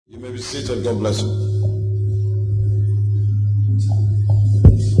You may be seated. God bless you.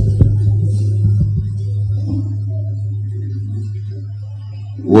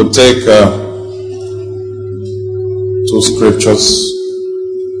 We'll take two scriptures.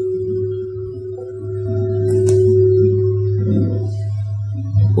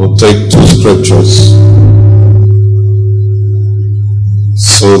 We'll take two scriptures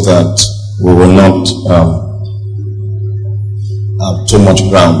so that we will not have too much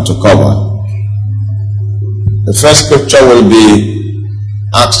ground to cover. The first scripture will be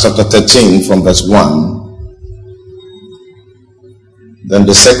Acts chapter 13 from verse 1. Then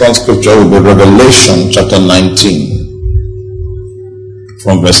the second scripture will be Revelation chapter 19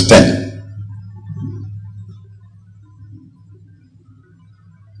 from verse 10.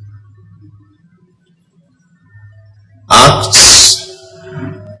 Acts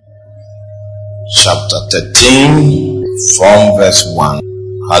chapter 13 from verse 1.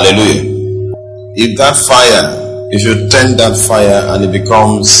 Hallelujah. If that fire, if you tend that fire and it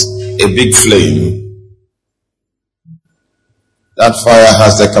becomes a big flame, that fire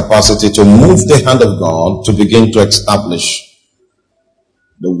has the capacity to move the hand of God to begin to establish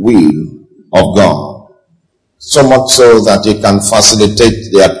the will of God. So much so that it can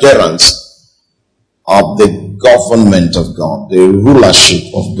facilitate the appearance of the government of God, the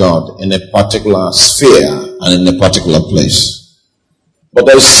rulership of God in a particular sphere and in a particular place. But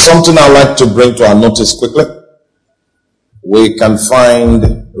there is something I'd like to bring to our notice quickly. We can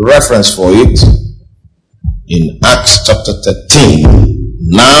find reference for it in Acts chapter 13.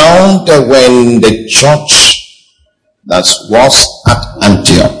 Now that when the church that was at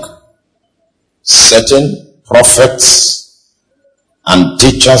Antioch, certain prophets and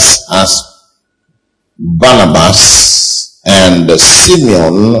teachers as Barnabas and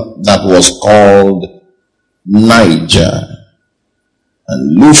Simeon that was called Niger,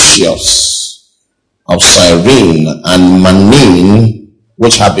 and Lucius of Cyrene and Manaen,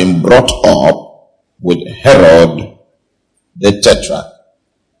 which had been brought up with Herod the Tetrarch.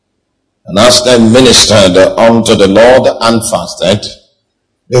 And as they ministered unto the Lord and fasted,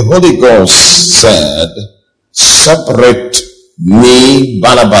 the Holy Ghost said, separate me,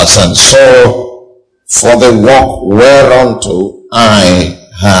 Barnabas and Saul, for the work whereunto I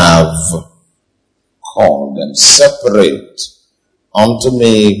have called them. Separate unto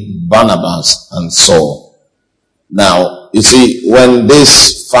me Barnabas and Saul. Now, you see, when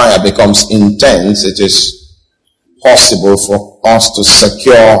this fire becomes intense, it is possible for us to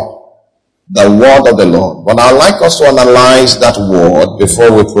secure the word of the Lord. But I'd like us to analyze that word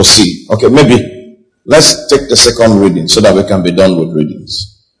before we proceed. Okay, maybe let's take the second reading so that we can be done with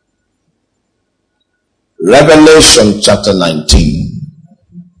readings. Revelation chapter 19.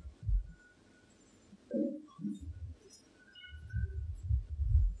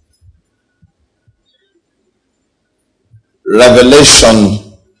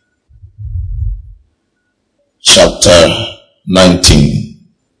 Revelation chapter 19.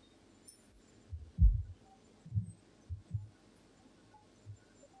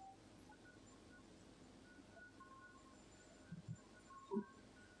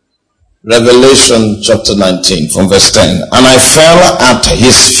 Revelation chapter 19 from verse 10. And I fell at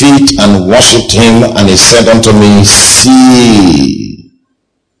his feet and worshipped him, and he said unto me, see,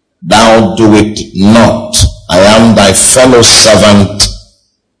 thou do it not. I am thy fellow servant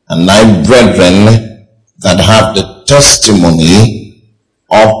and thy brethren that have the testimony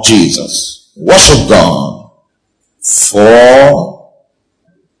of Jesus. Worship God, for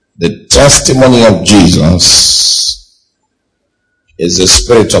the testimony of Jesus is the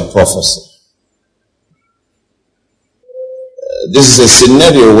spirit of prophecy. This is a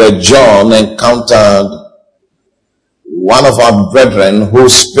scenario where John encountered one of our brethren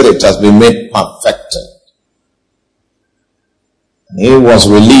whose spirit has been made perfected. And he was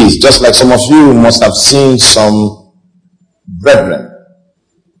released, just like some of you must have seen some brethren,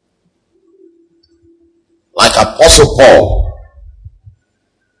 like Apostle Paul.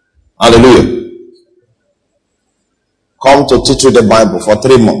 Hallelujah. Come to teach you the Bible for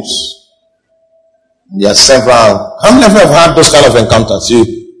 3 months. There are several. How many of you have had those kind of encounters? You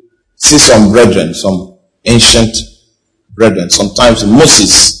see some brethren, some ancient brethren. Sometimes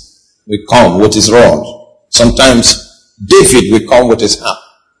Moses will come with his rod. Sometimes David will come with his harp.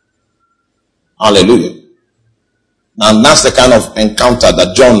 Hallelujah. And that's the kind of encounter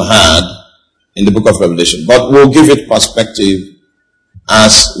that John had in the book of Revelation. But we'll give it perspective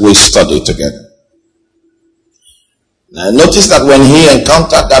as we study together. Now, notice that when he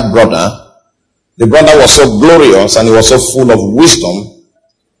encountered that brother, the brother was so glorious and he was so full of wisdom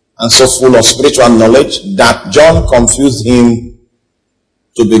and so full of spiritual knowledge that John confused him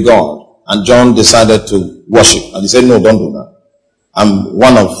to be God. And John decided to worship. And he said, no, don't do that.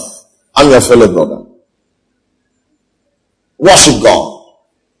 I'm your fellow brother. Worship God.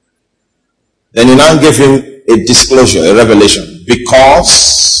 Then he now gave him a disclosure, a revelation.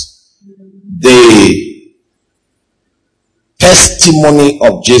 Because the testimony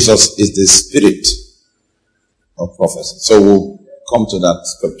of Jesus is the spirit of prophecy. So we'll come to that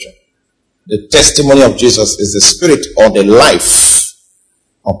scripture. The testimony of Jesus is the spirit or the life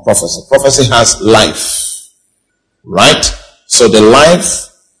of prophecy. Prophecy has life. Right? So the life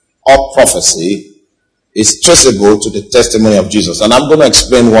of prophecy is traceable to the testimony of Jesus. And I'm going to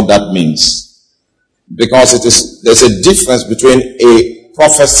explain what that means. Because there's a difference between a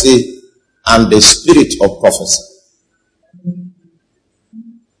prophecy and the spirit of prophecy.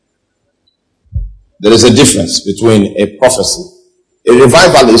 There is a difference between a prophecy. A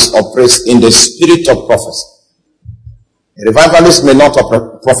revivalist operates in the spirit of prophecy. A revivalist may not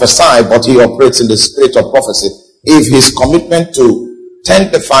prophesy, but he operates in the spirit of prophecy if his commitment to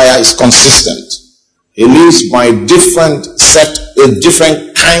tend the fire is consistent. He lives by a different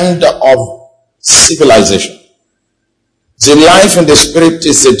kind of civilization. The life in the spirit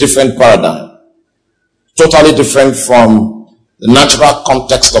is a different paradigm. Totally different from the natural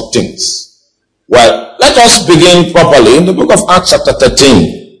context of things. Well, let us begin properly in the book of Acts chapter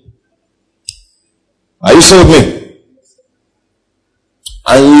 13. Are you still with me?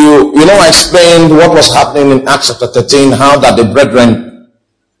 And you know I explained what was happening in Acts chapter 13, how that the brethren,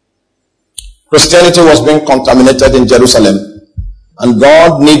 Christianity was being contaminated in Jerusalem. And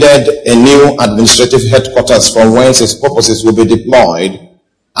God needed a new administrative headquarters from whence his purposes will be deployed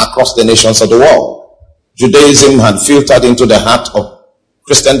across the nations of the world. Judaism had filtered into the heart of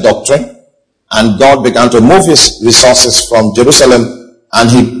Christian doctrine, and God began to move his resources from Jerusalem, and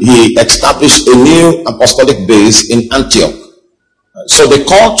he established a new apostolic base in Antioch. So the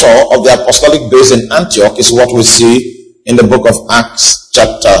culture of the apostolic base in Antioch is what we see in the book of Acts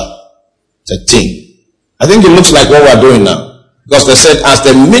chapter 13. I think it looks like what we're doing now. Because they said, as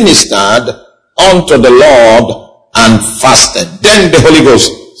they ministered unto the Lord and fasted, then the Holy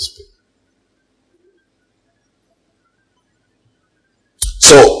Ghost spoke.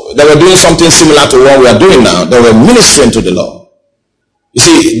 So they were doing something similar to what we are doing now. They were ministering to the Lord. You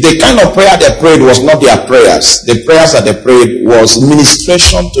see, the kind of prayer they prayed was not their prayers. The prayers that they prayed was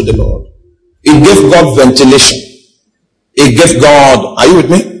ministration to the Lord. It gave God ventilation. It gave God, are you with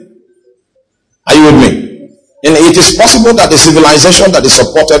me? Are you with me? And it is possible that the civilization that is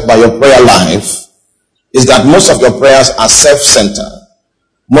supported by your prayer life is that most of your prayers are self-centered.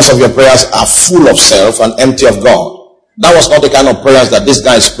 Most of your prayers are full of self and empty of God. That was not the kind of prayers that these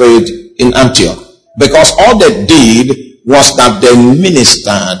guys prayed in Antioch. Because all they did was that they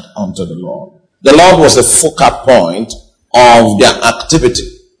ministered unto the Lord. The Lord was the focal point of their activity.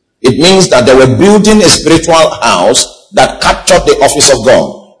 It means that they were building a spiritual house that captured the office of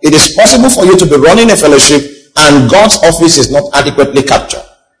God. It is possible for you to be running a fellowship and God's office is not adequately captured.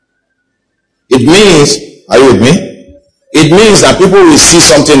 It means, are you with me? It means that people will see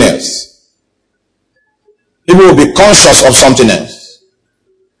something else. People will be conscious of something else.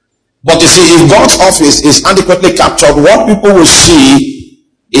 But you see, if God's office is adequately captured, what people will see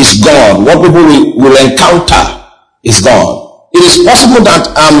is God. What people will encounter is God. It is possible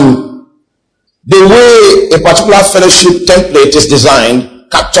that the way a particular fellowship template is designed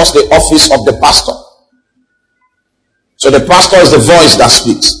captures the office of the pastor. So the pastor is the voice that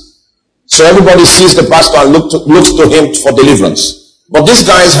speaks. So everybody sees the pastor and looks to him for deliverance. But these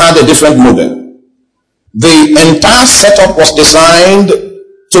guys had a different model. The entire setup was designed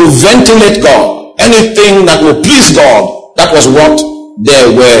to ventilate God. Anything that will please God, that was what they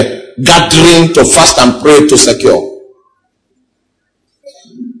were gathering to fast and pray to secure.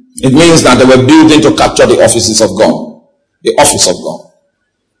 It means that they were building to capture the offices of God. The office of God.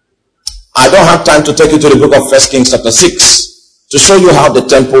 I don't have time to take you to the book of 1 Kings chapter 6 to show you how the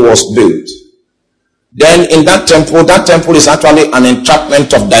temple was built. Then in that temple is actually an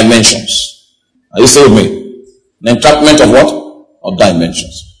entrapment of dimensions. Are you still with me? An entrapment of what? Of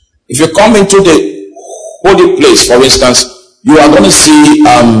dimensions. If you come into the holy place, for instance, you are going to see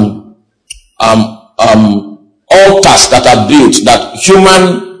altars that are built that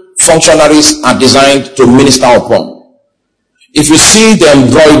human functionaries are designed to minister upon. If you see the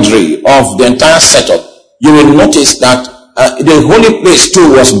embroidery of the entire setup, you will notice that the holy place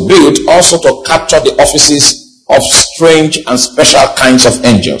too was built also to capture the offices of strange and special kinds of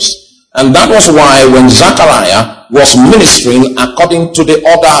angels. And that was why when Zechariah was ministering according to the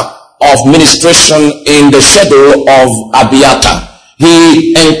order of ministration in the schedule of Abiathar,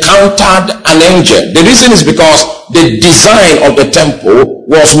 he encountered an angel. The reason is because the design of the temple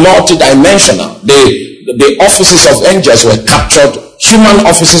was multidimensional. The offices of angels were captured, human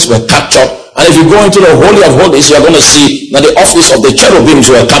offices were captured, and if you go into the Holy of Holies, you are going to see that the office of the cherubims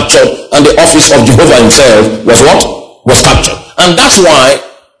were captured, and the office of Jehovah himself was what? Was captured. And that's why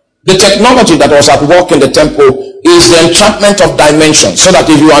the technology that was at work in the temple is the enchantment of dimensions, so that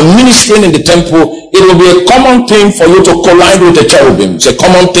if you are ministering in the temple, it will be a common thing for you to collide with the cherubim. It's a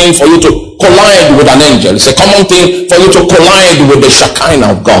common thing for you to collide with an angel. It's a common thing for you to collide with the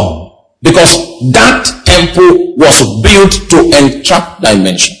Shekinah of God. Because that temple was built to entrap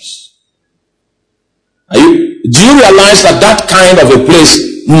dimensions. Do you realize that that kind of a place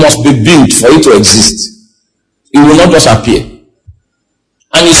must be built for it to exist? It will not just appear.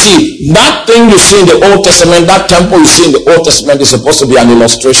 And you see, that thing you see in the Old Testament, that temple you see in the Old Testament is supposed to be an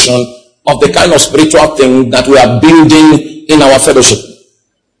illustration of the kind of spiritual thing that we are building in our fellowship.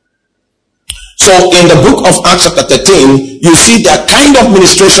 So in the book of Acts chapter 13, you see that kind of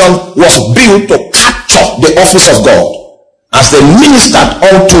ministration was built to capture the office of God as they ministered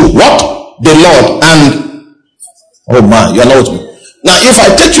unto what? The Lord. And oh man, you are not with me. Now if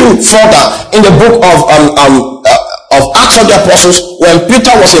I take you further in the book of Acts of the Apostles, when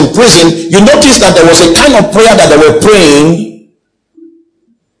Peter was in prison, you notice that there was a kind of prayer that they were praying.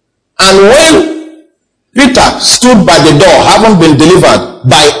 And when Peter stood by the door, having been delivered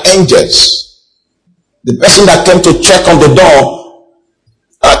by angels, the person that came to check on the door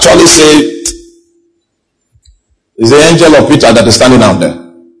actually said, it's the angel of Peter that is standing out there.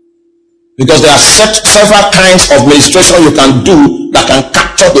 Because there are several kinds of ministration you can do that can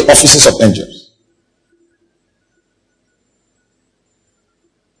capture the offices of angels.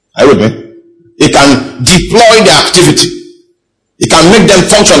 Are you with me? It can deploy the activity. It can make them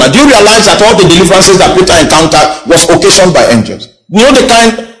functional. Do you realize that all the deliverances that Peter encountered was occasioned by angels? You know the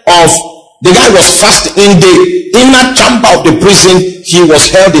kind of, the guy was fasting in the inner chamber of the prison. He was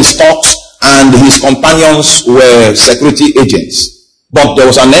held in stocks and his companions were security agents. But there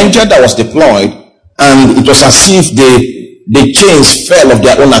was an angel that was deployed and it was as if the chains fell of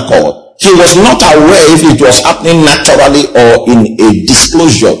their own accord. He was not aware if it was happening naturally or in a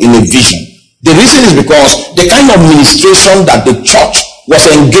disclosure, in a vision. The reason is because the kind of ministration that the church was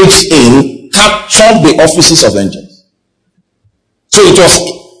engaged in captured the offices of angels. So it was,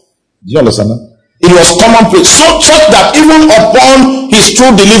 do you understand that? It was commonplace. So that even upon his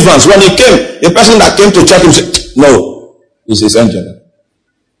true deliverance, when he came, the person that came to check him said, no, it's his angel.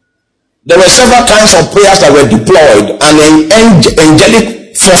 There were several kinds of prayers that were deployed and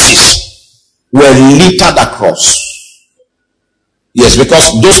angelic forces were littered across. Yes,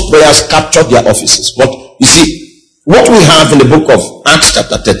 because those prayers captured their offices. But you see, what we have in the book of Acts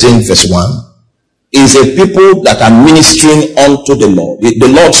chapter 13 verse 1 is a people that are ministering unto the Lord. The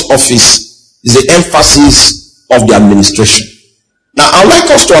Lord's office is the emphasis of the administration. Now, I'd like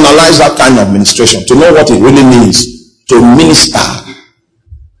us to analyze that kind of ministration to know what it really means to minister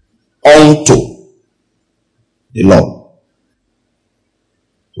unto the Lord.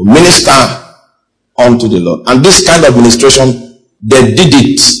 To minister unto the Lord. And this kind of ministration, they did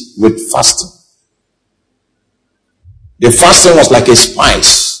it with fasting. The fasting was like a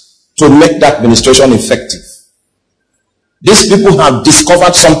spice to make that ministration effective. These people have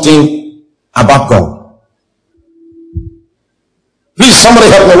discovered something about God. Please, somebody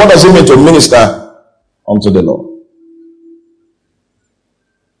help me. What does it mean to minister unto the Lord?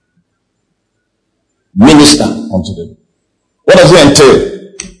 Minister unto the Lord. What does it entail?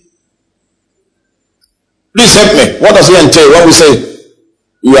 Please help me. What does it entail when we say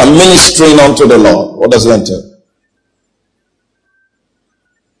you are ministering unto the Lord? What does it entail?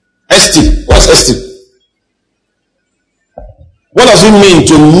 ST. What's ST? What does it mean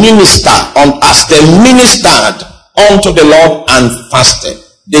to minister as they ministered unto the Lord and fasted?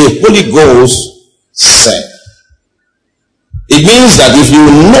 The Holy Ghost said. It means that if you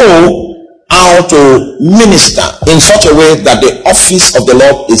know how to minister in such a way that the office of the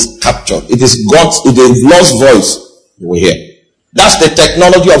Lord is captured, it is God's voice you will hear. That's the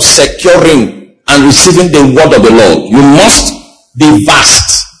technology of securing and receiving the word of the Lord. You must be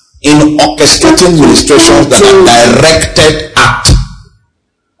vast in orchestrating ministrations that are directed at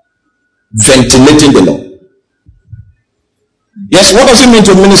ventilating the Lord. Yes, what does it mean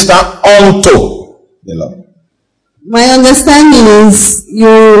to minister unto the Lord? My understanding is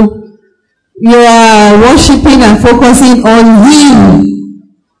you are worshiping and focusing on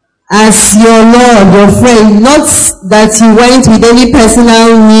Him as your Lord, your friend, not that you went with any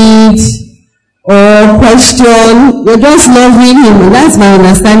personal need or question. You're just loving Him. That's my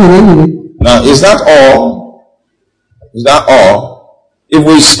understanding anyway. Now, is that all? Is that all?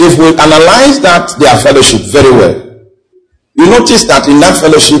 If we analyze that their fellowship very well, you notice that in that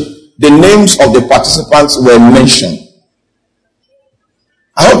fellowship, the names of the participants were mentioned.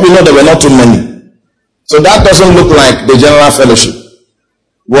 I hope you know there were not too many. So that doesn't look like the general fellowship.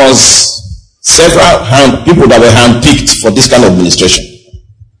 Was several people that were handpicked for this kind of ministration.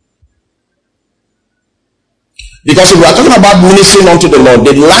 Because if we are talking about ministering unto the Lord,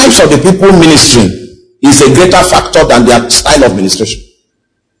 the lives of the people ministering is a greater factor than their style of ministration.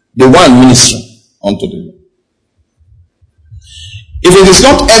 The one ministering unto the Lord. If it is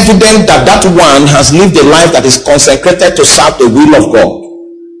not evident that that one has lived a life that is consecrated to serve the will of God,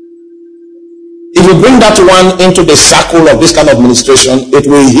 if we bring that one into the circle of this kind of ministration, it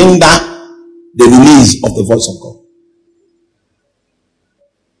will hinder the release of the voice of God.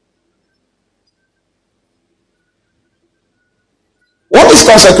 What is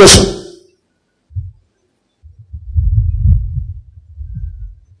consecration?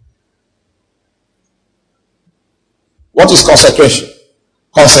 What is consecration?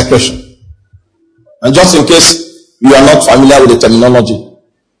 Consecration. And just in case you are not familiar with the terminology,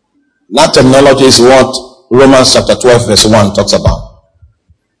 that terminology is what Romans chapter 12 verse 1 talks about.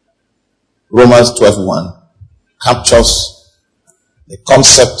 Romans 12:1 captures the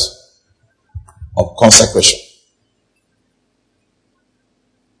concept of consecration.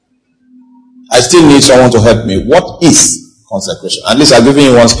 I still need someone to help me. What is consecration? At least I've given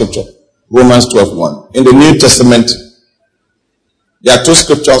you one scripture. Romans 12:1. In the New Testament, there are two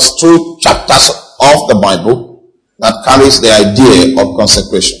scriptures, two chapters of the Bible that carries the idea of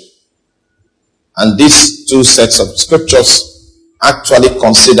consecration. And these two sets of scriptures actually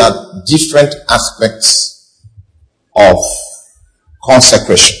consider different aspects of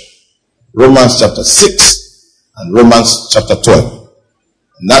consecration. Romans chapter 6 and Romans chapter 12.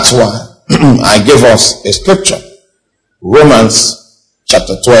 And that's why I gave us a scripture. Romans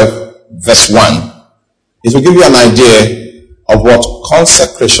chapter 12 verse 1. It will give you an idea of what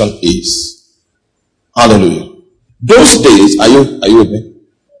consecration is. Hallelujah. Those days, are you with me?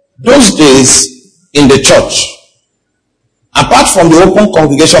 Those days in the church, apart from the open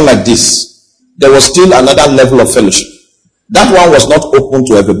congregation like this, there was still another level of fellowship. That one was not open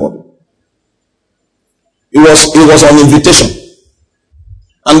to everybody. It was on invitation.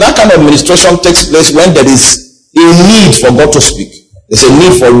 And that kind of administration takes place when there is a need for God to speak. There's a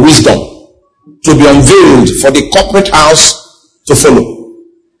need for wisdom to be unveiled for the corporate house to follow.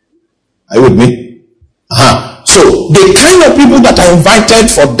 Are you with me? So the kind of people that are invited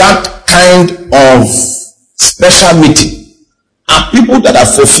for that kind of special meeting are people that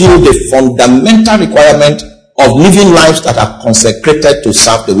have fulfilled the fundamental requirement of living lives that are consecrated to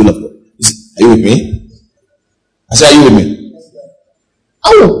serve the will of God. Are you with me? I say, are you with me?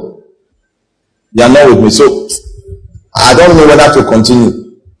 Oh, they are not with me, so I don't know whether to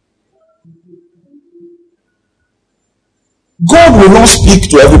continue. God will not speak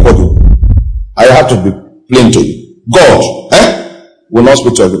to everybody. I have to be plain to you. God will not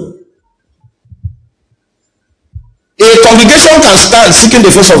speak to everybody. A congregation can stand seeking the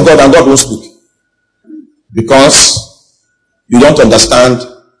face of God and God won't speak, because you don't understand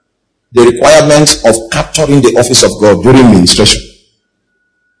the requirements of capturing the office of God during ministration.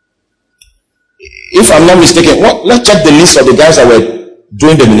 If I'm not mistaken, let's check the list of the guys that were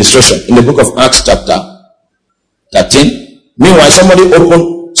doing the ministration in the book of Acts chapter 13. Meanwhile, somebody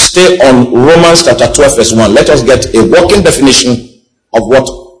stay on Romans chapter 12 verse 1. Let us get a working definition of what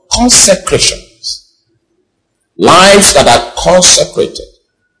consecration is. Lives that are consecrated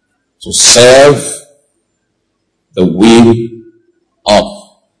to serve the will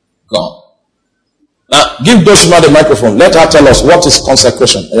of God. Now, give Doshima the microphone. Let her tell us what is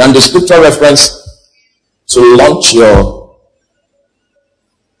consecration. And the scripture reference to launch your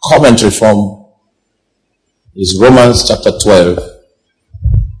commentary from is Romans chapter 12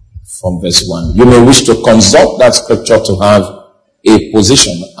 from verse 1. You may wish to consult that scripture to have a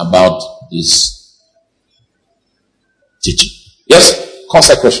position about this teaching. Yes,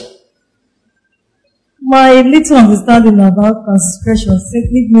 consecration. My little understanding about consecration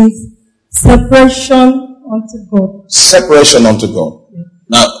simply means separation unto God. Separation unto God. Yeah.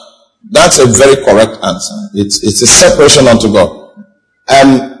 Now, that's a very correct answer. It's a separation unto God.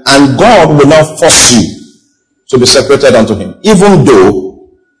 And God will not force you to be separated unto him. Even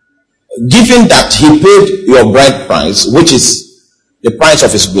though, given that he paid your bride price, which is the price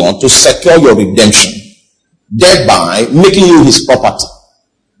of his blood, to secure your redemption, thereby making you his property,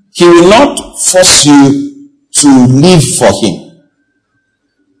 he will not force you to live for him.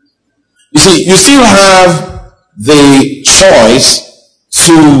 You see, you still have the choice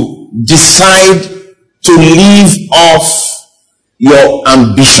to decide to live off your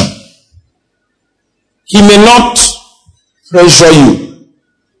ambition. He may not pressure you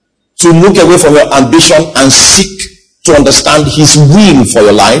to look away from your ambition and seek to understand his will for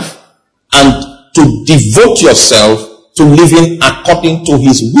your life and to devote yourself to living according to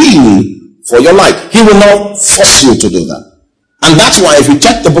his will for your life. He will not force you to do that. And that's why if you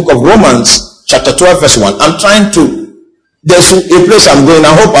check the book of Romans chapter 12 verse 1, there's a place I'm going.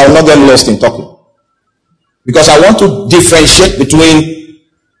 I hope I will not get lost in talking, because I want to differentiate between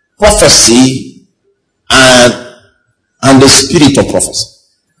prophecy and the spirit of prophecy.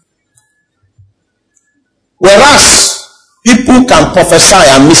 Whereas people can prophesy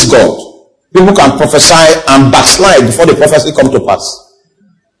and miss God, people can prophesy and backslide before the prophecy comes to pass.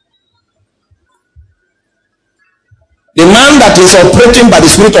 The man that is operating by the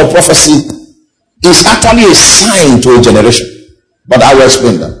spirit of prophecy is actually a sign to a generation. But I will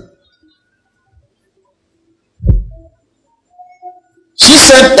explain that. She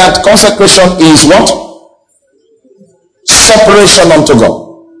said that consecration is what? Separation unto God.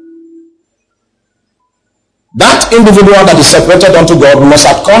 That individual that is separated unto God must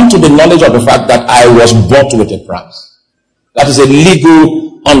have come to the knowledge of the fact that I was bought with a price. That is a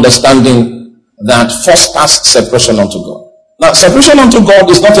legal understanding that fosters separation unto God. Now, separation unto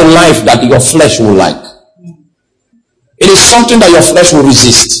God is not a life that your flesh will like. It is something that your flesh will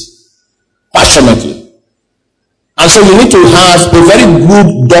resist passionately. And so you need to have a very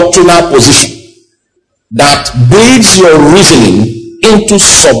good doctrinal position that builds your reasoning into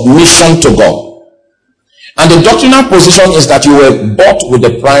submission to God. And the doctrinal position is that you were bought with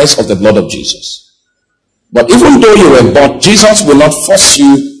the price of the blood of Jesus. But even though you were bought, Jesus will not force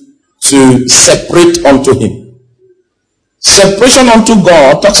you to separate unto him. Separation unto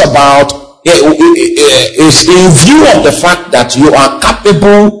God talks about is in view of the fact that you are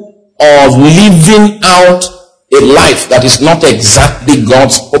capable of living out a life that is not exactly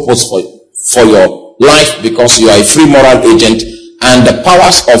God's purpose for your life, because you are a free moral agent and the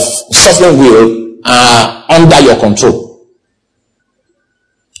powers of sovereign will are under your control.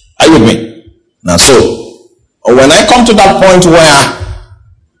 Are you with me? Now, so when I come to that point where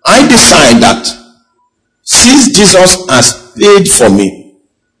I decide that since Jesus has paid for me,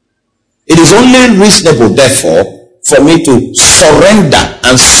 it is only reasonable, therefore, for me to surrender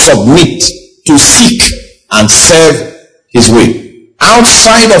and submit, to seek and serve his will.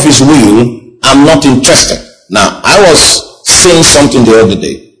 Outside of his will, I'm not interested. Now, I was saying something the other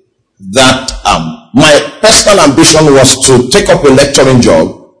day that my personal ambition was to take up a lecturing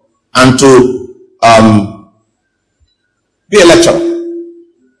job and to be a lecturer.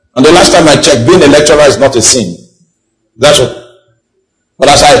 And the last time I checked, being a lecturer is not a sin. That's what. But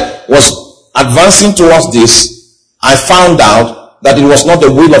as I was advancing towards this, I found out that it was not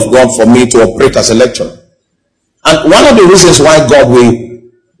the will of God for me to operate as a lecturer. And one of the reasons why God will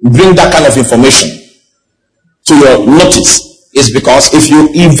bring that kind of information to your notice is because if you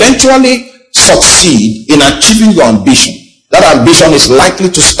eventually succeed in achieving your ambition, that ambition is likely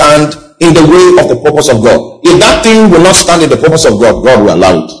to stand in the way of the purpose of God. If that thing will not stand in the purpose of God, God will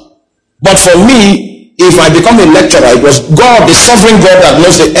allow it. But for me, if I become a lecturer, it was God, the sovereign God that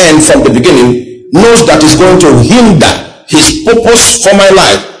knows the end from the beginning, knows that is going to hinder his purpose for my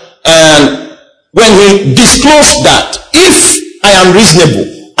life. And when he disclosed that, if I am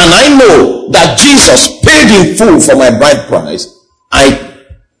reasonable and I know that Jesus paid in full for my bride price, I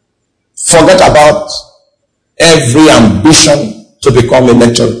forget about every ambition to become a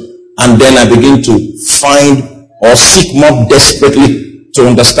lecturer. And then I begin to find or seek more desperately to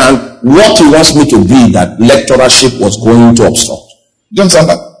understand what he wants me to be that lecturership was going to obstruct. Do you understand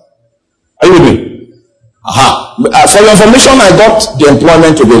that? Are you with me? For your information, I got the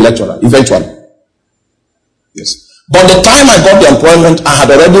employment to be a lecturer eventually. Yes. But the time I got the employment, I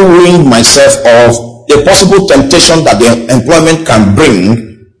had already weaned myself of the possible temptation that the employment can bring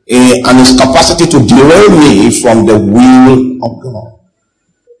and its capacity to derail me from the will of God.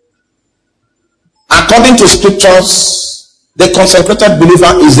 According to scriptures, the consecrated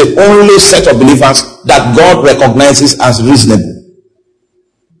believer is the only set of believers that God recognizes as reasonable.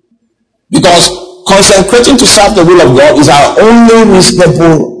 Because consecrating to serve the will of God is our only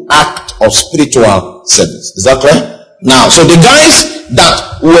reasonable act of spiritual service. Is that clear? Now, so the guys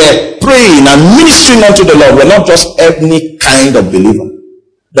that were praying and ministering unto the Lord were not just any kind of believer.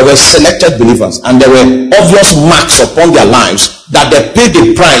 They were selected believers, and there were obvious marks upon their lives that they paid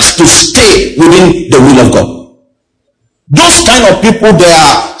the price to stay within the will of God. Those kind of people, they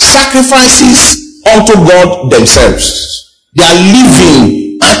are sacrifices unto God themselves. Their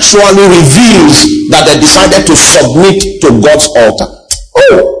living actually reveals that they decided to submit to God's altar.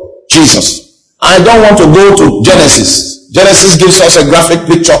 Oh, Jesus. I don't want to go to Genesis. Genesis gives us a graphic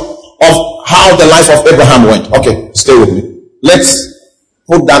picture of how the life of Abraham went. Okay, stay with me. Let's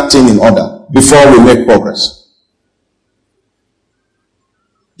put that thing in order before we make progress.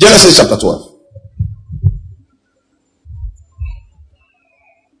 Genesis chapter 12.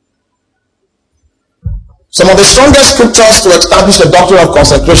 Some of the strongest scriptures to establish the doctrine of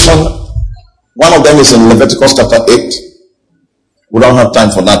consecration, one of them is in Leviticus chapter 8. We don't have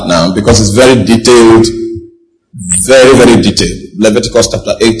time for that now because it's very detailed, very, very detailed. Leviticus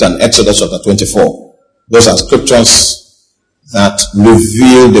chapter 8 and Exodus chapter 24. Those are scriptures that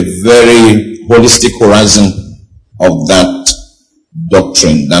reveal the very holistic horizon of that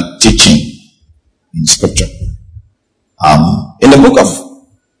doctrine, that teaching in scripture. In the book of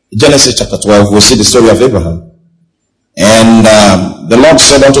Genesis chapter 12, we see the story of Abraham. And the Lord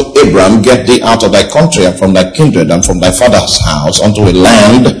said unto Abram, get thee out of thy country and from thy kindred and from thy father's house unto a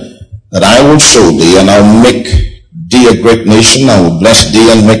land that I will show thee, and I will make thee a great nation. I will bless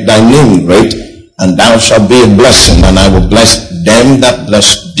thee and make thy name great, and thou shalt be a blessing. And I will bless them that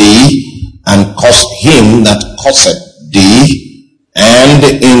bless thee, and curse him that curseth thee. And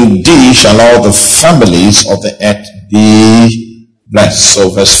in thee shall all the families of the earth be blessed. So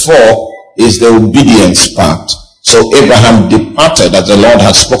verse 4 is the obedience part. So Abraham departed as the Lord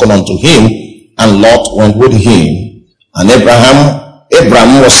had spoken unto him, and Lot went with him. And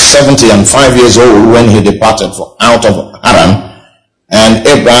Abraham was 75 years old when he departed out of Haran. And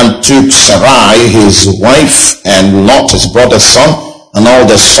Abraham took Sarai his wife, and Lot his brother's son, and all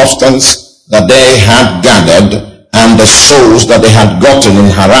the substance that they had gathered, and the souls that they had gotten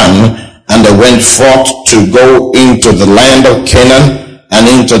in Haran. And they went forth to go into the land of Canaan, and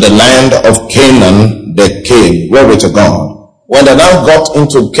into the land of Canaan they came. Glory to God. When they now got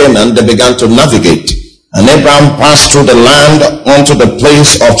into Canaan, they began to navigate. And Abraham passed through the land unto the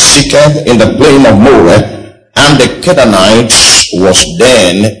place of Shechem in the plain of Moreh, and the Canaanites was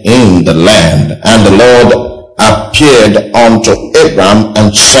then in the land. And the Lord appeared unto Abraham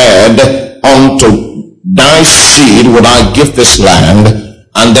and said, unto thy seed will I give this land.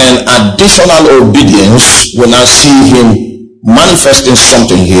 And then additional obedience, when I see him manifesting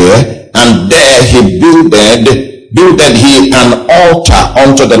something here, and there he builded he an altar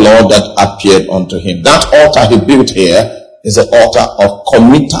unto the Lord that appeared unto him. That altar he built here is an altar of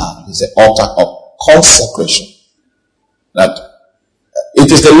committal, is an altar of consecration. That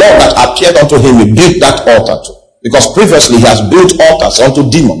it is the Lord that appeared unto him, he built that altar to. Because previously he has built altars unto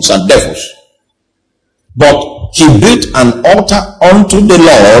demons and devils. But he built an altar unto the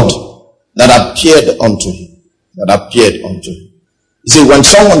Lord that appeared unto him. That appeared unto him. You see, when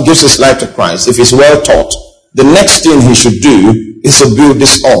someone gives his life to Christ, if he's well taught, the next thing he should do is to build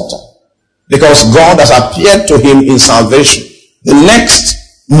this altar. Because God has appeared to him in salvation. The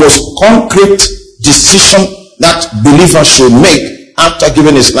next most concrete decision that believer should make after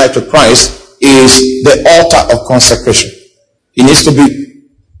giving his life to Christ is the altar of consecration. He needs to be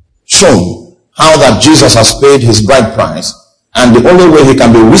shown how that Jesus has paid his bride price, and the only way he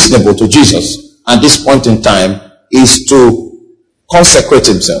can be reasonable to Jesus at this point in time is to consecrate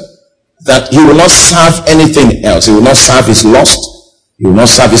himself. That he will not serve anything else. He will not serve his lust. He will not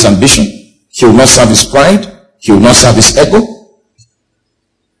serve his ambition. He will not serve his pride. He will not serve his ego.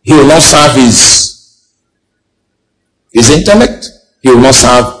 He will not serve his intellect. He will not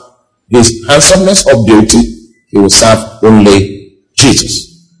serve his handsomeness or beauty. He will serve only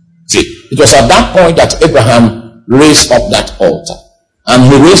Jesus. See, it was at that point that Abraham raised up that altar. And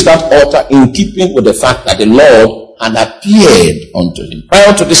he raised that altar in keeping with the fact that the Lord had appeared unto him.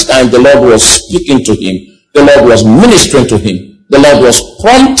 Prior to this time, the Lord was speaking to him. The Lord was ministering to him. The Lord was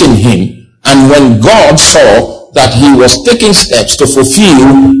prompting him. And when God saw that he was taking steps to fulfill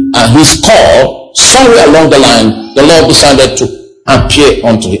his call, somewhere along the line, the Lord decided to appear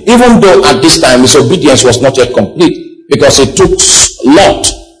unto him. Even though at this time his obedience was not yet complete, because it took Lot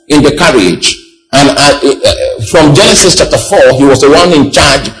in the carriage. And from Genesis chapter 4, he was the one in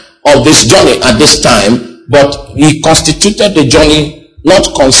charge of this journey at this time, but he constituted the journey not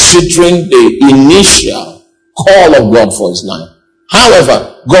considering the initial call of God for his life.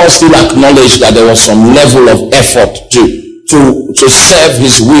 However, God still acknowledged that there was some level of effort to serve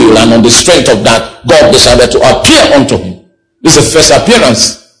his will, and on the strength of that, God decided to appear unto him. This is the first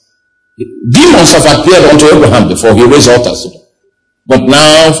appearance. Demons have appeared unto Abraham before. He raised altars to them. But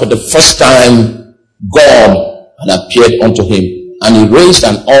now, for the first time, God had appeared unto him, and he raised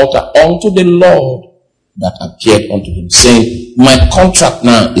an altar unto the Lord that appeared unto him, saying, my contract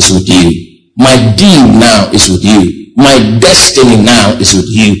now is with you. My deal now is with you. My destiny now is with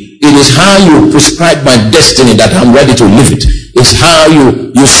you. It is how you prescribe my destiny that I'm ready to live it. It's how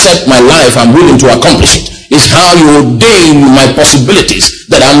you set my life, I'm willing to accomplish it. It's is how you ordain my possibilities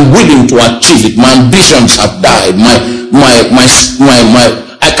that I'm willing to achieve it. My ambitions have died.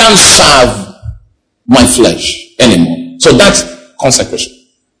 I can't serve my flesh anymore. So that's consecration.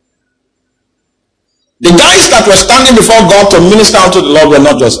 The guys that were standing before God to minister unto the Lord were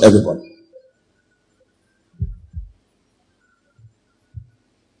not just everybody.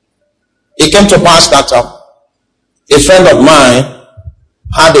 It came to pass that a friend of mine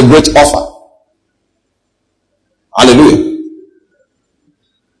had a great offer. Hallelujah.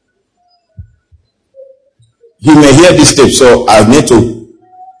 He may hear this tape, so I need to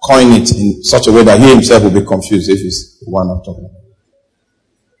coin it in such a way that he himself will be confused if he's the one I'm talking about.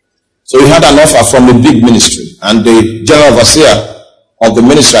 So he had an offer from a big ministry, and the general overseer of the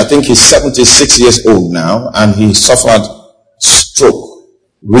ministry, I think he's 76 years old now, and he suffered stroke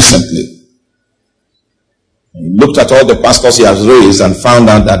recently. He looked at all the pastors he has raised and found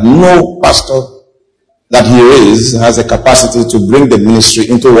out that no pastor that he raised has a capacity to bring the ministry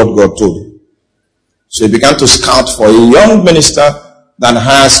into what God told him. So he began to scout for a young minister that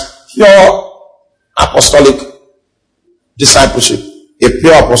has pure apostolic discipleship, a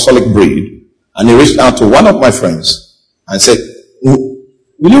pure apostolic breed. And he reached out to one of my friends and said,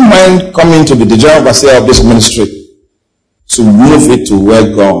 will you mind coming to be the general overseer of this ministry to move it to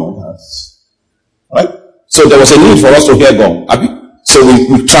where God has? Right? So there was a need for us to hear God. So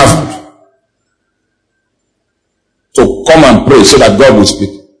we traveled to come and pray so that God will speak.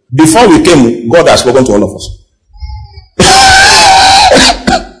 Before we came, God has spoken to all of us.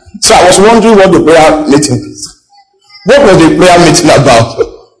 So I was wondering what the prayer meeting is. What was the prayer meeting about?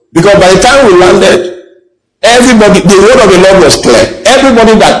 Because by the time we landed, everybody, the word of the Lord was clear.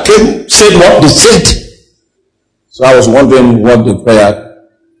 Everybody that came said what they said. So I was wondering what the prayer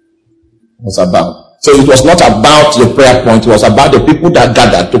was about. So it was not about the prayer point. It was about the people that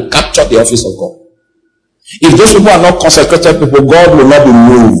gathered to capture the office of God. If those people are not consecrated people, God will not be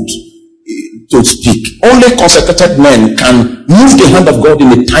moved to speak. Only consecrated men can move the hand of God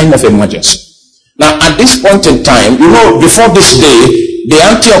in a time of emergency. Now, at this point in time, before this day,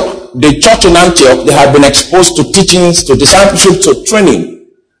 the church in Antioch, they had been exposed to teachings, to discipleship, to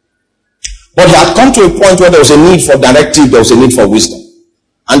training. But they had come to a point where there was a need for directive, there was a need for wisdom.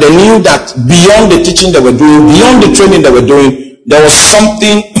 And they knew that beyond the teaching they were doing, beyond the training they were doing, there was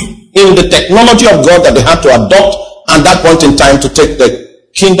something in the technology of God that they had to adopt at that point in time to take the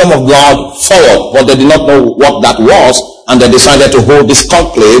kingdom of God forward. But they did not know what that was, and they decided to hold this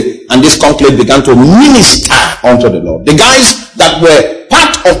conclave, and this conclave began to minister unto the Lord. The guys that were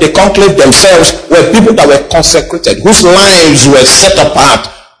part of the conclave themselves were people that were consecrated, whose lives were set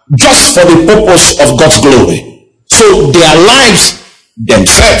apart just for the purpose of God's glory. So their lives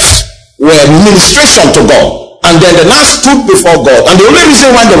themselves were ministration to God. And then the last stood before God. And the only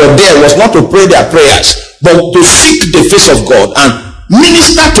reason why they were there was not to pray their prayers, but to seek the face of God and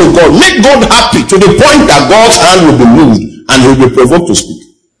minister to God, make God happy to the point that God's hand will be moved and he will be provoked to speak.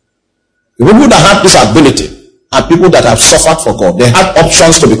 The people that have this ability are people that have suffered for God. They had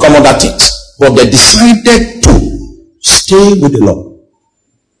options to become other things, but they decided to stay with the Lord.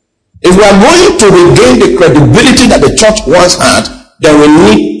 If we are going to regain the credibility that the church once had, then we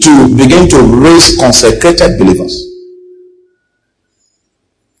need to begin to raise consecrated believers.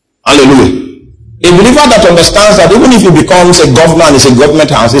 Hallelujah. A believer that understands that even if he becomes a governor and is a government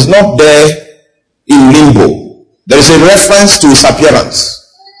house, he's not there in limbo. There is a reference to his appearance.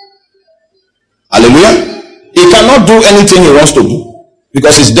 Hallelujah. He cannot do anything he wants to do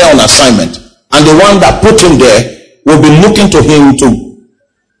because he's there on assignment. And the one that put him there will be looking to him to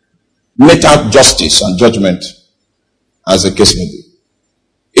mete out justice and judgment as the case may be.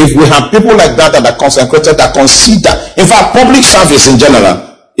 If we have people like that that are consecrated, that consider, in fact, public service in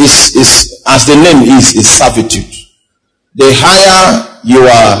general is as the name is servitude. The higher you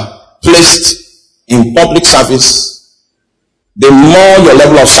are placed in public service, the more your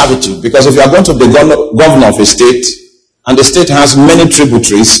level of servitude. Because if you are going to be the governor of a state, and the state has many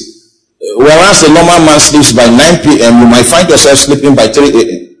tributaries, whereas the normal man sleeps by 9 p.m., you might find yourself sleeping by 3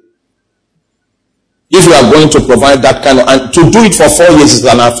 a.m. If you are going to provide that kind of, and to do it for 4 years is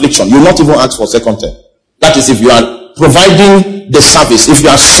an affliction. You will not even ask for second term. That is if you are providing the service. If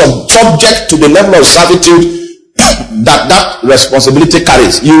you are subject to the level of servitude that responsibility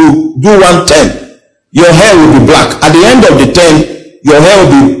carries. You do 1 term, your hair will be black. At the end of the term, your hair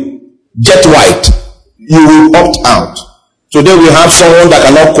will be jet white. You will opt out. Today we have someone that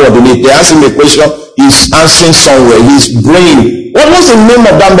cannot coordinate. They ask him a question, he's answering somewhere. His brain. What was the name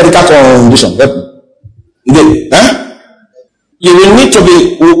of that medical condition? You will need to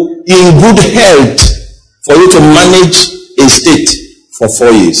be in good health for you to manage a state for 4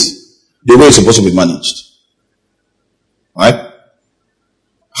 years the way it's supposed to be managed. Right?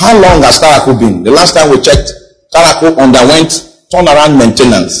 How long has Taraku been? The last time we checked, Taraku underwent turnaround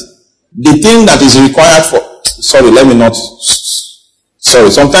maintenance. The thing that is required for,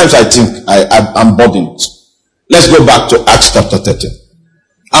 sometimes I think I'm burdened. Let's go back to Acts chapter 13.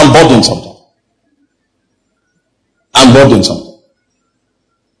 I'm burdened sometimes.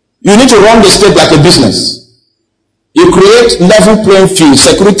 You need to run the state like a business. You create level playing field,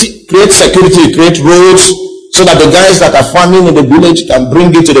 create security, create roads, so that the guys that are farming in the village can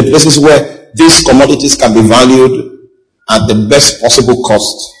bring it to the places where these commodities can be valued at the best possible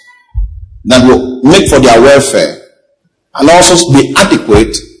cost that will make for their welfare and also be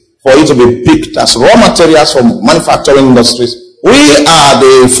adequate for it to be picked as raw materials from manufacturing industries. We are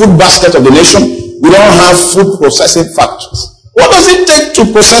the food basket of the nation. We don't have food processing factories. What does it take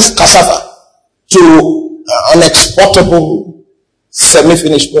to process cassava to an exportable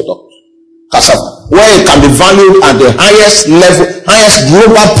semi-finished product? Cassava, where it can be valued at the highest level, highest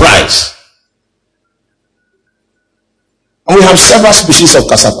global price. And we have several species of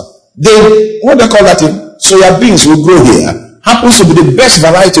cassava. What they call that in soya beans will grow here, happens to be the best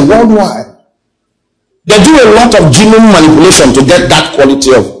variety worldwide. They do a lot of genome manipulation to get that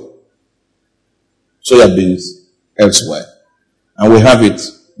quality of soya beans elsewhere. And we have it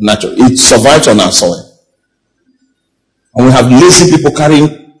natural. It survives on our soil. And we have lazy people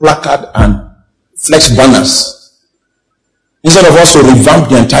carrying placard and flex banners instead of us to revamp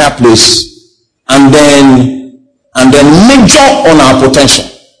the entire place and then major on our potential.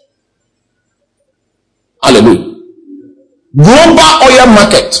 Hallelujah. Global oil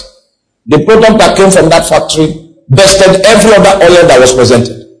market, the product that came from that factory bested every other oil that was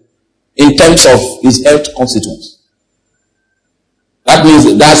presented in terms of its health constituents. That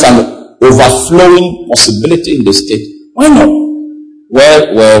means that's an overflowing possibility in the state. Why not?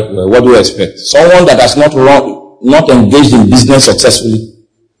 Well, what do you expect? Someone that has not engaged in business successfully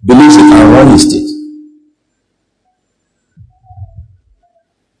believes he can run his state.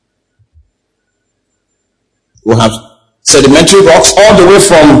 We have sedimentary rocks all the way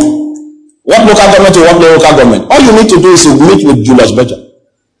from what local government to what local government. All you need to do is to meet with Julius Berger.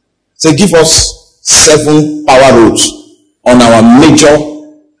 Say, give us 7 power roads on our major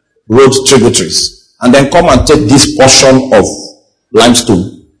road tributaries, and then come and take this portion of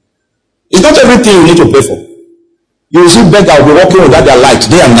limestone. It's not everything you need to pay for. You will see beggars will be walking without their lights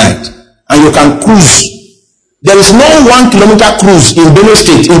day and night, and you can cruise. There is no 1 kilometer cruise in Benue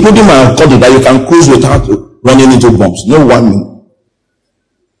State, including my body, that you can cruise without running into bombs. No 1 minute.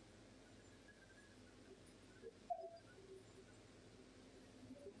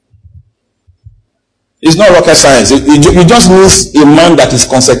 It's not rocket science. You just need a man that is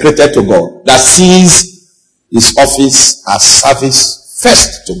consecrated to God, that sees his office as service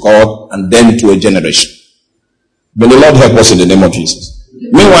first to God and then to a generation. May the Lord help us in the name of Jesus.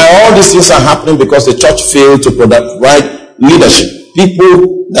 Meanwhile, all these things are happening because the church failed to provide leadership.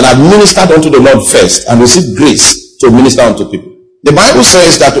 People that have ministered unto the Lord first and received grace to minister unto people. The Bible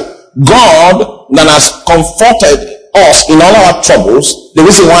says that God that has comforted us in all our troubles, the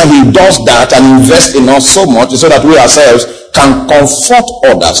reason why he does that and invests in us so much is so that we ourselves can comfort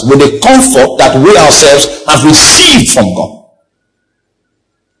others with the comfort that we ourselves have received from God.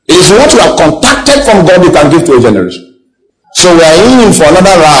 It is what you have contacted from God you can give to a generation. So we are in for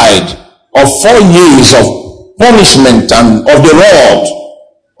another ride of 4 years of punishment and of the rod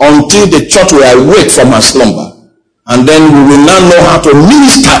until the church will awake from her slumber. And then we will now know how to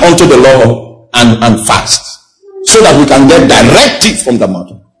minister unto the Lord and fast, so that we can get directive from the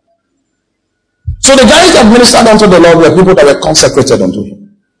mountain. So the guys that ministered unto the Lord were people that were consecrated unto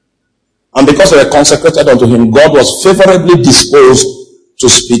him. And because they were consecrated unto him, God was favorably disposed to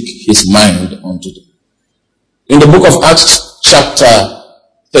speak his mind unto them. In the book of Acts chapter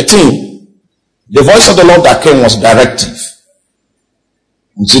 13, the voice of the Lord that came was directive.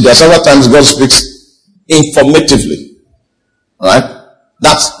 You see, there are several times God speaks informatively. Right?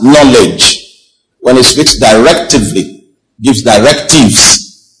 That's knowledge. When he speaks directively, gives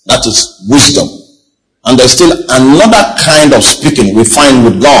directives, that is wisdom. And there's still another kind of speaking we find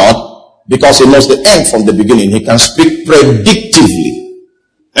with God, because he knows the end from the beginning. He can speak predictively.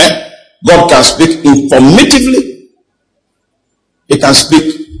 God can speak informatively. He can speak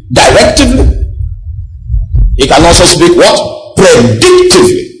directively. He can also speak what?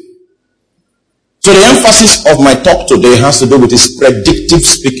 Predictively. So the emphasis of my talk today has to do with his predictive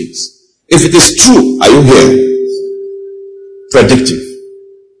speakings. If it is true, are you here? Predictive.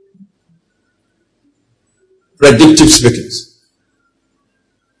 Predictive speakings.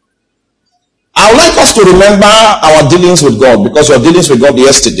 I would like us to remember our dealings with God, because your dealings with God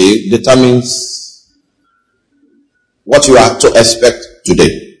yesterday determines what you are to expect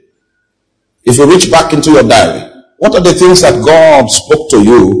today. If you reach back into your diary, what are the things that God spoke to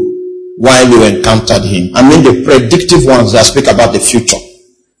you while you encountered him? I mean the predictive ones that speak about the future.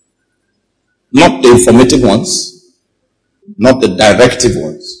 Not the informative ones, not the directive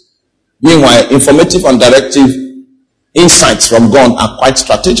ones. Meanwhile, informative and directive insights from God are quite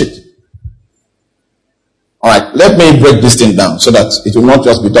strategic. Alright, let me break this thing down so that it will not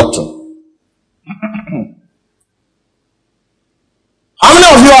just be doctrine. How many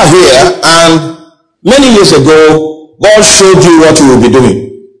of you are here and many years ago, God showed you what you will be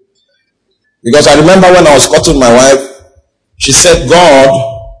doing? Because I remember when I was courting my wife, she said God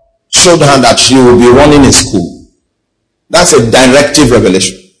showed her that she will be running a school. That's a directive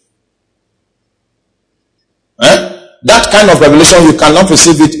revelation. That kind of revelation, you cannot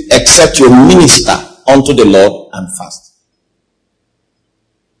receive it except you minister unto the Lord and fast.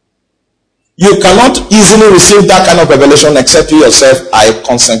 You cannot easily receive that kind of revelation except you yourself are a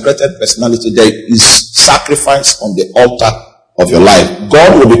consecrated personality. There is sacrifice on the altar of your life.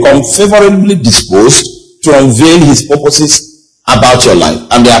 God will become favorably disposed to unveil his purposes about your life,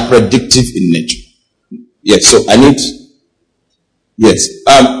 and they are predictive in nature. Yes, so I need, yes,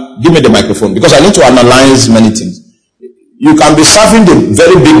 give me the microphone because I need to analyze many things. You can be serving the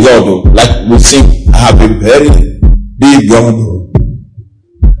very big God, like we sing, I have a very big God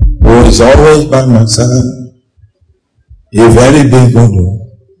who is always by my side. A very big God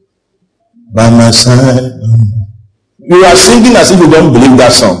by my side. You are singing as if you don't believe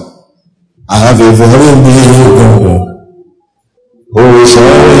that song. I have a very big God who is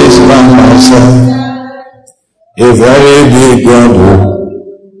always by my side, a very big God.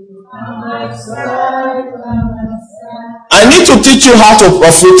 I need to teach you how to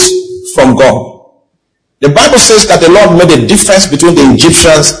profit from God. The Bible says that the Lord made a difference between the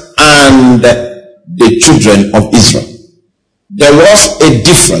Egyptians and the children of Israel. There was a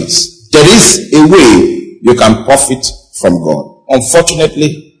difference. There is a way you can profit from God.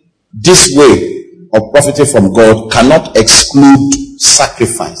 Unfortunately, this way of profiting from God cannot exclude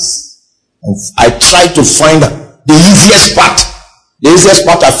sacrifice. I tried to find the easiest part. The easiest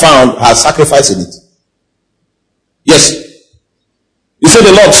part I found has sacrifice in it. Yes. You said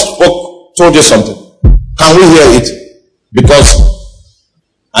the Lord told you something. Can we hear it? Because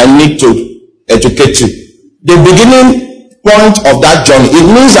I need to educate you. The beginning point of that journey, it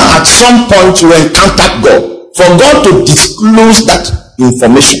means that at some point you encountered God. For God to disclose that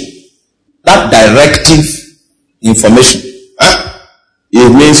information, that directive information,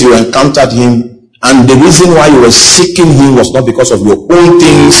 it means you encountered him, and the reason why you were seeking him was not because of your own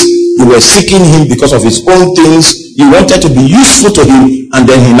things. You were seeking him because of his own things. You wanted to be useful to him, and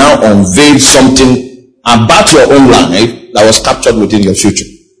then he now unveiled something about your own life that was captured within your future.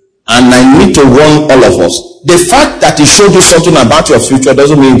 And I need to warn all of us. The fact that he showed you something about your future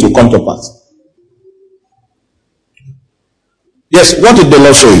doesn't mean it will come to pass. Yes, what did the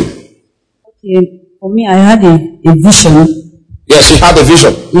Lord show you? Okay, for me, I had a vision. Yes, you had a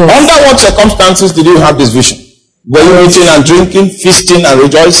vision. Yes. Under what circumstances did you have this vision? Were you eating and drinking, feasting and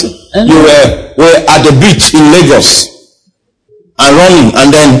rejoicing? You were at the beach in Lagos and running,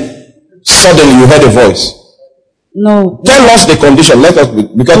 and then suddenly you heard a voice. No. Tell us the condition. Let us,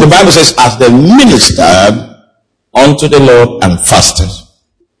 because the Bible says, as they ministered unto the Lord and fasted,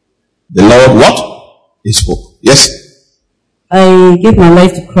 the Lord what? He spoke. Yes. I gave my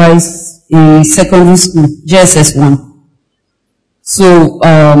life to Christ in secondary school, JSS 1. So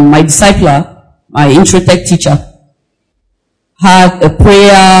my discipler, my intro-tech teacher, had a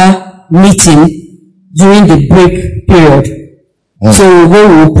prayer meeting during the break period. So we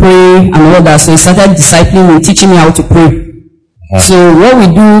will pray and all that. So he started discipling me, teaching me how to pray. So what we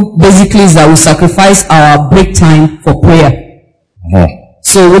do basically is that we sacrifice our break time for prayer.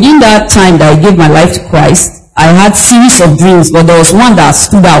 So within that time that I gave my life to Christ, I had series of dreams, but there was one that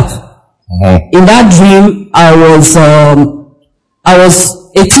stood out. In that dream, I was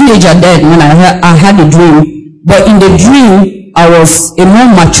a teenager then when I had a dream. But in the dream, I was a more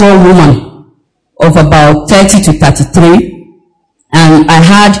mature woman of about 30 to 33. And I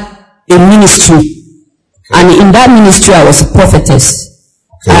had a ministry. And in that ministry, I was a prophetess.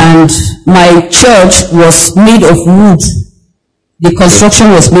 And my church was made of wood. The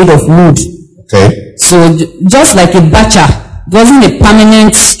construction was made of wood. So just like a bacha, it wasn't a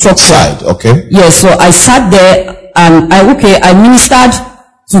permanent structure. So I sat there and I ministered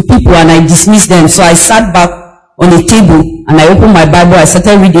to people and I dismissed them. So I sat back on a table and I opened my Bible. I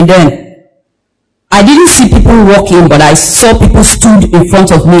started reading them. I didn't see people walking, but I saw people stood in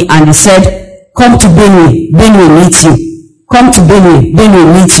front of me and they said, "Come to Benue, Benue meet you. Come to Benue, Benue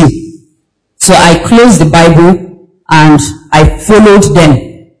meet you." So I closed the Bible and I followed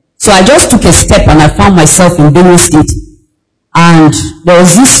them. So I just took a step and I found myself in Benue State. And there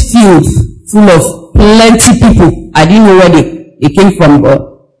was this field full of plenty people. I didn't know where they came from, but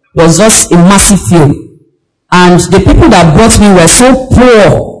it was just a massive field. And the people that brought me were so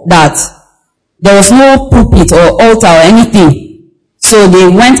poor that there was no pulpit or altar or anything. So they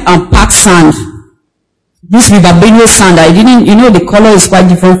went and packed sand. This River Benue sand, the color is quite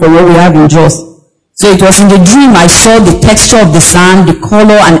different from what we have in Jos. So it was in the dream I saw the texture of the sand, the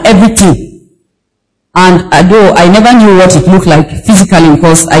color and everything. And although I never knew what it looked like physically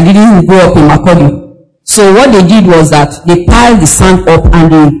because I didn't grow up in Makurdi. So what they did was that they piled the sand up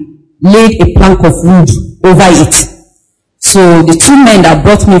and they laid a plank of wood over it. So the two men that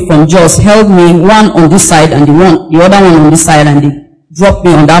brought me from Jos held me, one on this side and the other one on this side, and they dropped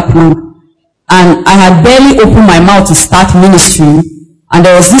me on that plank. And I had barely opened my mouth to start ministry, and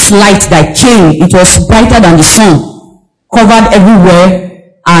there was this light that came. It was brighter than the sun, covered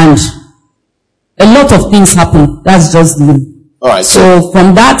everywhere, and a lot of things happened. That's just the dream. All right. So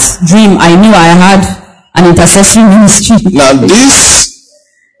from that dream, I knew I had an intercessory ministry. Now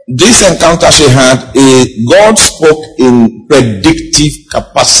this encounter she had, God spoke in predictive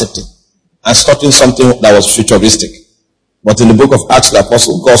capacity and starting something that was futuristic. But in the book of Acts, the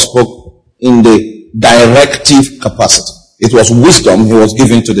apostle, God spoke in the directive capacity. It was wisdom he was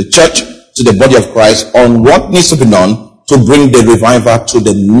giving to the church, to the body of Christ, on what needs to be done to bring the revival to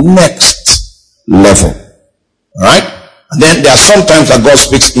the next level. Alright? And then there are some times that God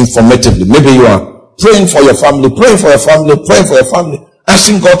speaks informatively. Maybe you are praying for your family,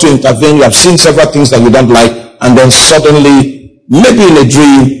 asking God to intervene. You have seen several things that you don't like, and then suddenly, maybe in a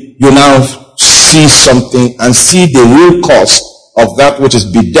dream, you now see something and see the real cause of that which is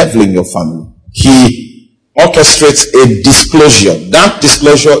bedeviling your family. He orchestrates a disclosure. That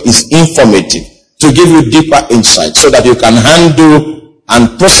disclosure is informative to give you deeper insight so that you can handle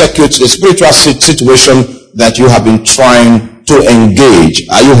and prosecute the spiritual situation that you have been trying to engage.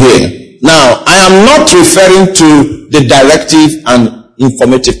 Are you here? Now, I am not referring to the directive and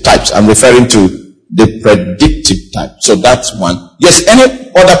informative types. I'm referring to the predictive type. So that's one. Yes,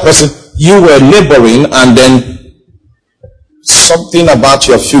 any other person, you were laboring and then something about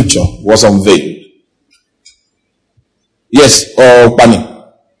your future was unveiled. Yes, or Pani.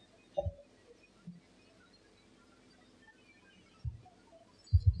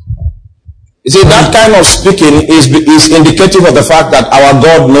 You see, that kind of speaking is indicative of the fact that our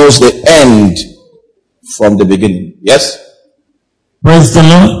God knows the end from the beginning. Yes? Praise the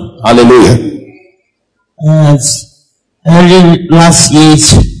Lord. Hallelujah. As early last year,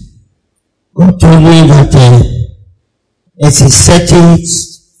 God told me that it's a certain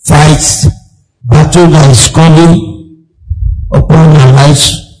fight, battle that is coming upon our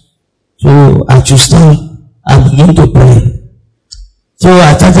lives. So I should stand and begin to pray. So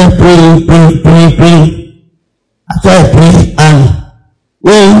I started praying. After I prayed, and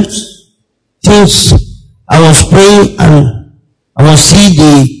when things I was praying and I was seeing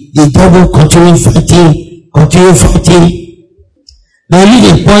the devil continue fighting. There is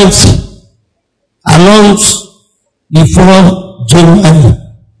a point along before January.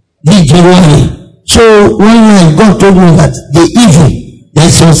 So one night God told me that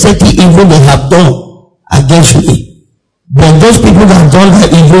there's some certain evil they have done against me. But those people that have done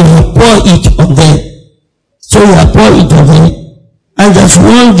that evil, you pour it on them. So you pour it on them. And that's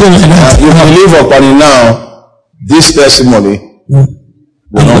one day like that. You can live upon it now. This testimony will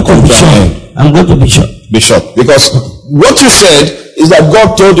not come to an end. I'm going to be short. Be short. Because what you said is that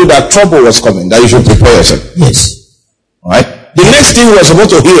God told you that trouble was coming, that you should prepare yourself. Yes. Alright? The next thing we were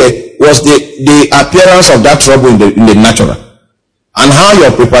supposed to hear was the appearance of that trouble in the natural. And how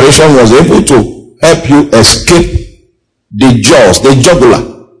your preparation was able to help you escape the jaws, the jugular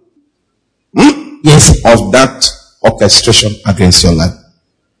yes, of that orchestration against your life.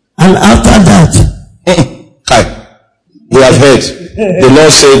 And after that, Kai, we have heard the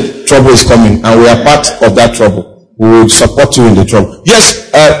Lord said trouble is coming, and we are part of that trouble. We will support you in the trouble.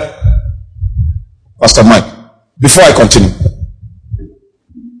 Yes, Pastor Mike, before I continue.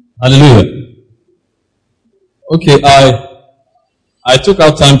 Hallelujah. Okay, I took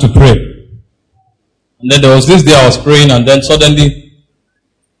out time to pray. And then there was this day I was praying, and then suddenly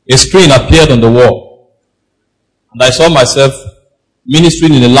a screen appeared on the wall. And I saw myself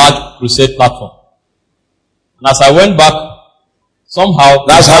ministering in a large crusade platform. And as I went back, somehow...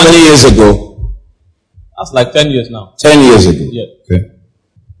 That's how many years ago? That's like 10 years now. 10 years ago. Yeah. Okay.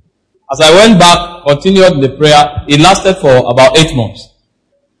 As I went back, continued the prayer, it lasted for about 8 months.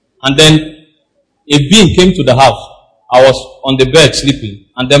 And then a being came to the house. I was on the bed sleeping,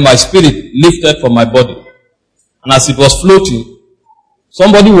 and then my spirit lifted from my body. And as it was floating,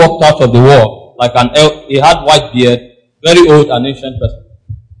 somebody walked out of the wall, like he had white beard, very old and ancient person.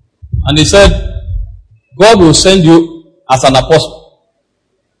 And he said, God will send you as an apostle.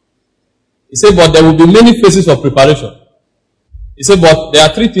 He said, but there will be many phases of preparation. He said, but there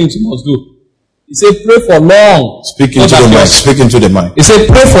are 3 things you must do. He said, pray for long. Speak into the mic. He said,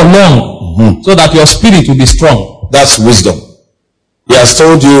 pray for long so that your spirit will be strong. That's wisdom. He has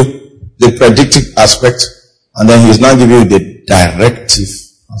told you the predictive aspect, and then he's now giving you the directive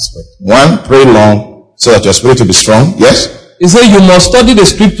aspect. 1, pray long so that your spirit will be strong. Yes? He said you must study the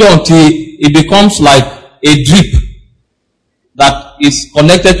scripture until it becomes like a drip that is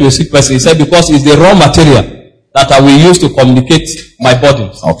connected to a sick person. He said because it's the raw material that I will use to communicate my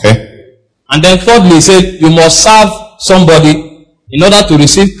burdens. Okay. And then thirdly, he said you must serve somebody in order to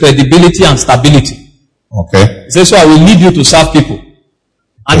receive credibility and stability. Okay. He said so I will need you to serve people.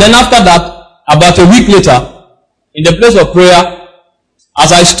 And then after that, about a week later, in the place of prayer,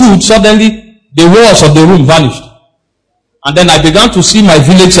 as I stood, suddenly the walls of the room vanished. And then I began to see my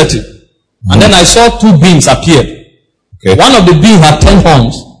village setting. And then I saw 2 beings appear. Okay. One of the beings had 10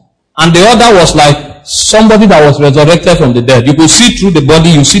 horns, and the other was like somebody that was resurrected from the dead. You could see through the body,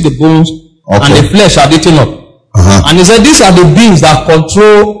 you see the bones, and the flesh had eaten up. And he said, these are the beings that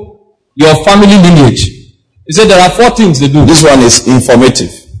control your family lineage. He said there are 4 things they do. This one is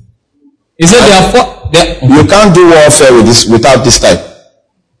informative. He said there are 4. You can't do warfare with this without this type.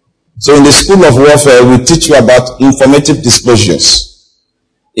 So in the school of warfare, we teach you about informative disclosures.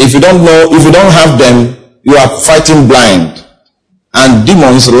 If you don't know, if you don't have them, you are fighting blind. And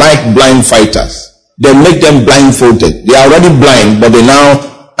demons like blind fighters. They make them blindfolded. They are already blind, but they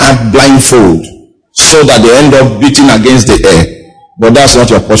now add blindfold so that they end up beating against the air. But that's not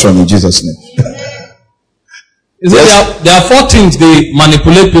your portion in Jesus' name. Yes. There are 4 things they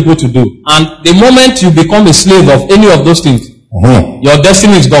manipulate people to do. And the moment you become a slave of any of those things, your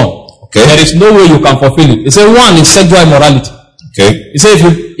destiny is gone. Okay. There is no way you can fulfill it. He said 1 is sexual immorality. Okay. He said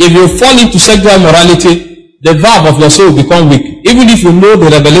if you fall into sexual immorality, the valve of your soul will become weak. Even if you know the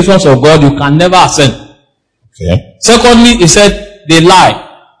revelations of God, you can never ascend. Okay. Secondly, he said they lie.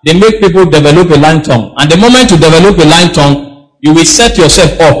 They make people develop a lying tongue. And the moment you develop a lying tongue, you will set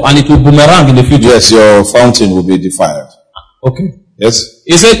yourself up and it will boomerang in the future. Yes, your fountain will be defiled. Okay. Yes.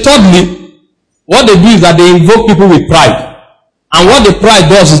 He said thirdly, what they do is that they invoke people with pride. And what the pride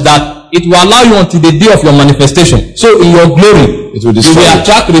does is that it will allow you until the day of your manifestation. So in your glory, it will you will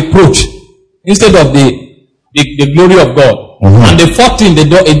attract reproach instead of the glory of God. And the 4th thing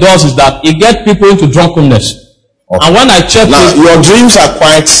it does is that it gets people into drunkenness. Okay. And when I check now, your dreams are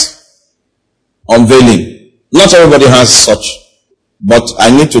quite unveiling. Not everybody has such. But I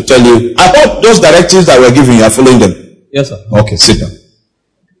need to tell you, I hope those directives that we're giving you are following them. Yes, sir. Okay, sit down.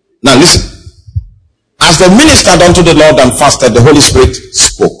 Now listen. As they ministered unto the Lord and fasted, the Holy Spirit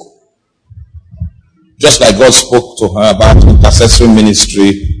spoke. Just like God spoke to her about intercessory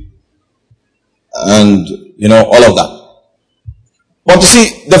ministry and, all of that. But you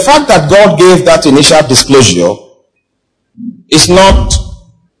see, the fact that God gave that initial disclosure is not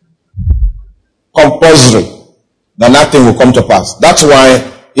compulsory that nothing will come to pass. That's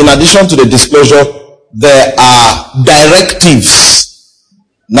why, in addition to the disclosure, there are directives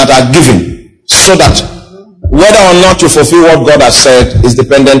that are given so that whether or not you fulfill what God has said is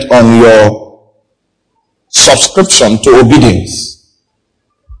dependent on your subscription to obedience.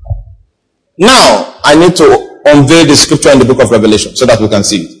 Now, I need to unveil the scripture in the book of Revelation so that we can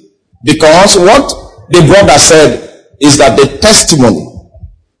see it. Because what the brother said is that the testimony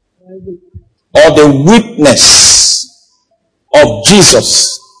or the witness of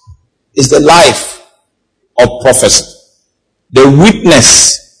Jesus is the life of prophecy. The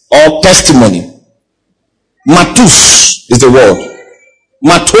witness or testimony. Matus is the word.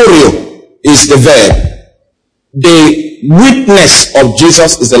 Matorio is the verb. The witness of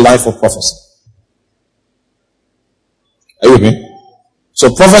Jesus is the life of prophecy. Are you with me?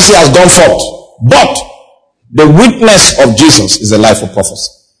 So prophecy has gone forth. But the witness of Jesus is the life of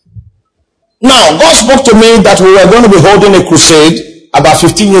prophecy. Now, God spoke to me that we were going to be holding a crusade about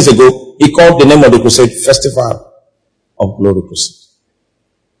 15 years ago. He called the name of the crusade Festival of Glory Crusade.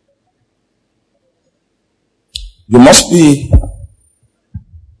 You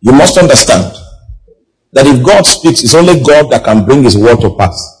must understand that if God speaks, it's only God that can bring his word to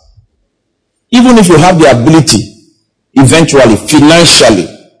pass. Even if you have the ability, eventually, financially,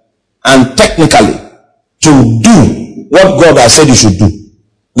 and technically, to do what God has said you should do.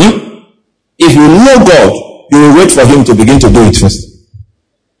 If you know God, you will wait for him to begin to do it first.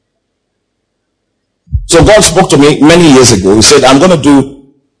 So God spoke to me many years ago. He said, I'm going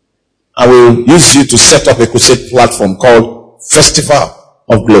I will use you to set up a crusade platform called Festival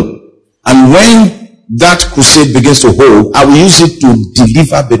of Glory. And when that crusade begins to hold, I will use it to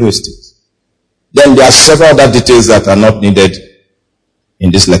deliver Benue State. Then there are several other details that are not needed in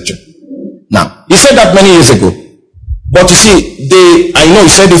this lecture. Now, he said that many years ago. But you see, I know he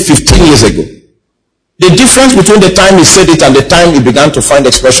said it 15 years ago. The difference between the time he said it and the time he began to find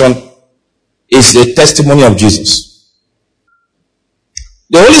expression is the testimony of Jesus.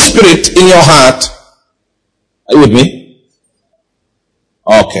 The Holy Spirit in your heart, are you with me?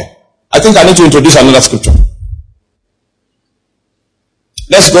 Okay. I think I need to introduce another scripture.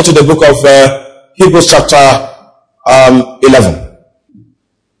 Let's go to the book of Hebrews chapter 11.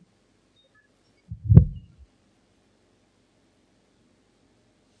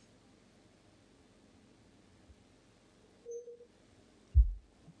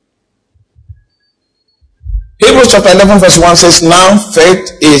 Hebrews chapter 11 verse 1 says, now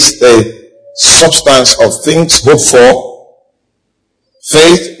faith is the substance of things hoped for.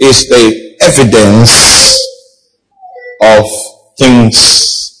 Faith is the evidence of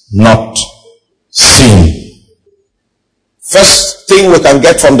things not seen. First thing we can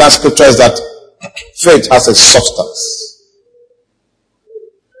get from that scripture is that faith has a substance.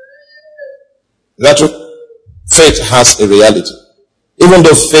 Is that true? Faith has a reality. Even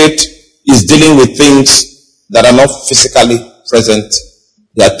though faith is dealing with things that are not physically present,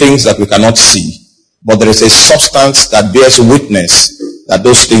 there are things that we cannot see, but there is a substance that bears witness that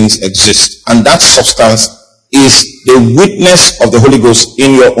those things exist. And that substance is the witness of the Holy Ghost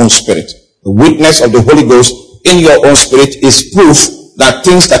in your own spirit. The witness of the Holy Ghost in your own spirit is proof that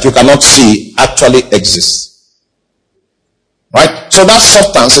things that you cannot see actually exist. Right? So that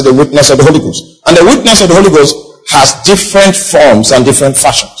substance is the witness of the Holy Ghost. And the witness of the Holy Ghost has different forms and different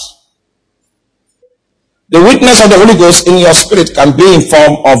fashions. The witness of the Holy Ghost in your spirit can be in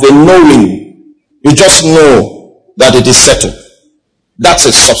form of a knowing. You just know that it is settled. That's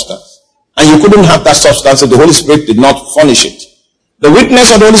a substance. And you couldn't have that substance if the Holy Spirit did not furnish it. The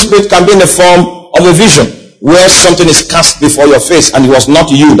witness of the Holy Spirit can be in the form of a vision where something is cast before your face and it was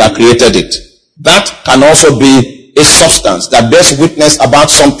not you that created it. That can also be a substance that bears witness about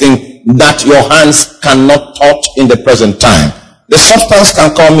something that your hands cannot touch in the present time. The substance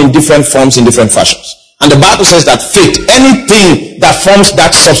can come in different forms, in different fashions. And the Bible says that faith, anything that forms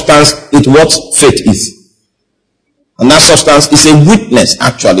that substance, is what faith is. And that substance is a witness,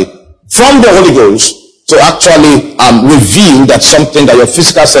 actually, from the Holy Ghost to actually reveal that something that your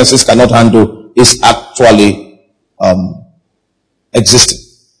physical senses cannot handle is actually existing.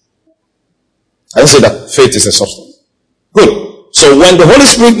 I didn't say that faith is a substance. Good. So when the Holy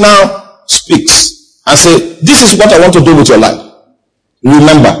Spirit now speaks and says, this is what I want to do with your life,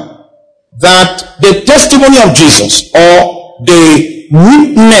 remember that the testimony of Jesus or the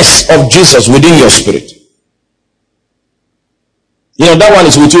witness of Jesus within your spirit, you know, that one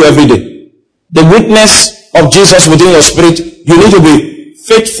is with you every day. The witness of Jesus within your spirit, you need to be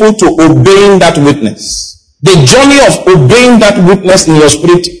faithful to obeying that witness. The journey of obeying that witness in your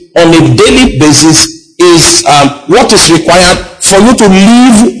spirit on a daily basis is what is required for you to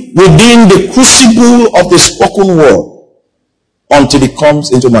live within the crucible of the spoken word until it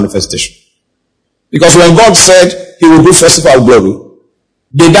comes into manifestation. Because when God said he will do Festival of Glory,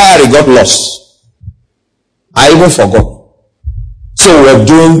 the diary got lost. I even forgot. So we're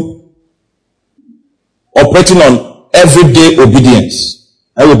operating on everyday obedience.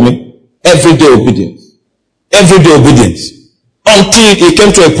 Are you with me? Everyday obedience. Everyday obedience. Until it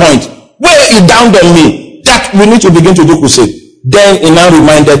came to a point where it dawned on me that we need to begin to do crusade. Then it now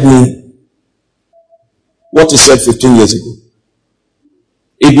reminded me what he said 15 years ago.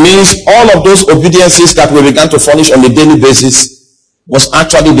 It means all of those obediences that we began to furnish on a daily basis was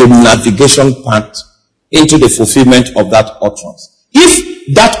actually the navigation part into the fulfillment of that utterance.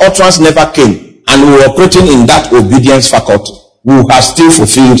 If that utterance never came and we were operating in that obedience faculty, we would have still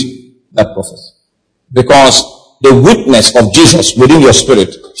fulfilled that prophecy. Because the witness of Jesus within your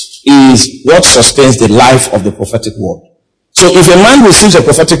spirit is what sustains the life of the prophetic word. So if a man receives a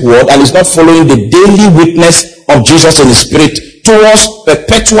prophetic word and is not following the daily witness of Jesus in his spirit towards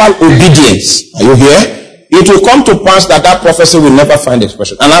perpetual obedience, are you here? It will come to pass that that prophecy will never find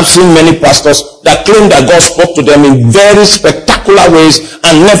expression. And I've seen many pastors that claim that God spoke to them in very spectacular ways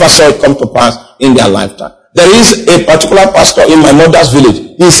and never saw it come to pass in their lifetime. There is a particular pastor in my mother's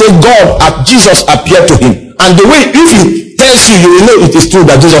village. He said Jesus appeared to him. And the way, if he tells you, you will know it is true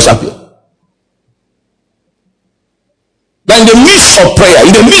that Jesus appeared. But in the midst of prayer,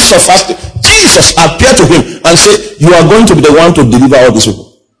 in the midst of fasting, Jesus appeared to him and said, you are going to be the one to deliver all these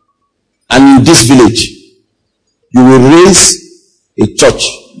people. And in this village, you will raise a church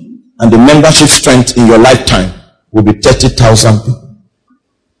and the membership strength in your lifetime will be 30,000 people.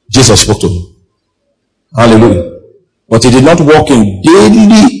 Jesus spoke to him. Hallelujah. But he did not walk in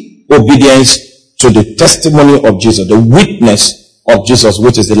daily obedience to the testimony of Jesus, the witness of Jesus,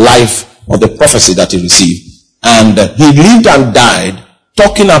 which is the life or the prophecy that he received. And he lived and died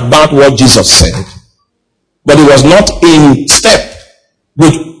talking about what Jesus said. But he was not in step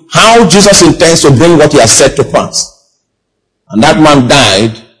with how Jesus intends to bring what he has said to pass. And that man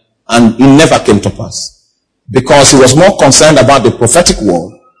died and it never came to pass. Because he was more concerned about the prophetic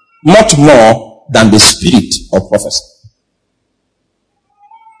word, much more than the spirit of prophecy.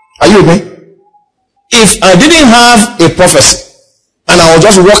 Are you with me? If I didn't have a prophecy and I was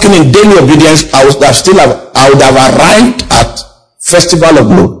just walking in daily obedience, I would have arrived at Festival of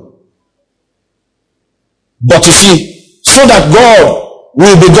Glory. But you see, so that God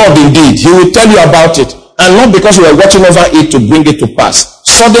will be God indeed, he will tell you about it, and not because you are watching over it to bring it to pass.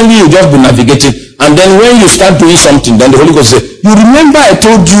 Suddenly you just be navigating, and then when you start doing something, then the Holy Ghost says, you remember I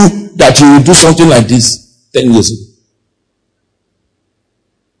told you that you will do something like this 10 years ago.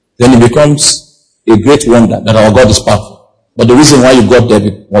 Then it becomes a great wonder that our God is powerful. But the reason why you got there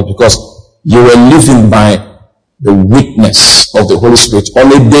was because you were living by the witness of the Holy Spirit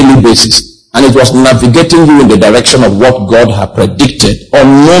on a daily basis. And it was navigating you in the direction of what God had predicted,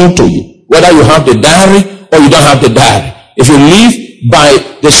 unknown to you. Whether you have the diary or you don't have the diary. If you live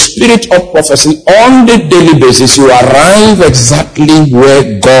by the spirit of prophecy on the daily basis, you arrive exactly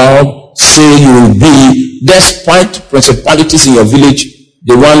where God say you will be, despite principalities in your village,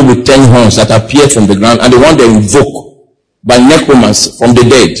 the one with 10 horns that appeared from the ground, and the one they invoke by necromancy from the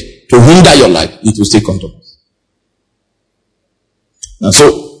dead to hinder your life, it will still come to pass. And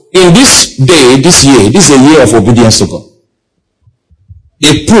so, in this day, this year, this is a year of obedience to God.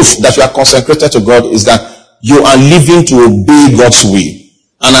 A proof that you are consecrated to God is that you are living to obey God's will.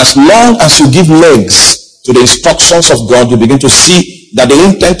 And as long as you give legs to the instructions of God, you begin to see that the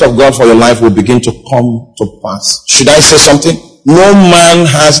intent of God for your life will begin to come to pass. Should I say something? No man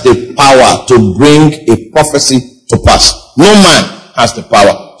has the power to bring a prophecy to pass. No man has the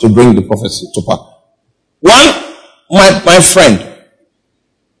power to bring the prophecy to pass. My friend,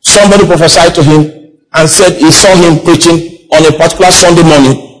 somebody prophesied to him and said he saw him preaching on a particular Sunday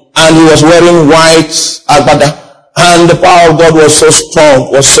morning, and he was wearing white agbada, and the power of God was so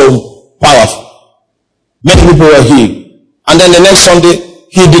strong, was so powerful. Many people were healed. And then the next Sunday,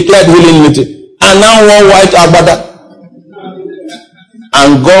 he declared healing meeting, and now one white agbada,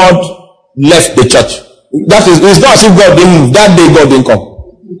 and God left the church. That is, it's not as if God didn't move. That day God didn't come.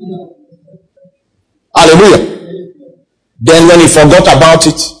 Hallelujah. Then when he forgot about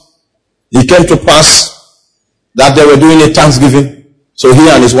it, it came to pass that they were doing a Thanksgiving. So he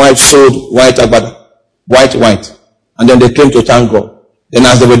and his wife sold white agbada, white. And then they came to thank God. Then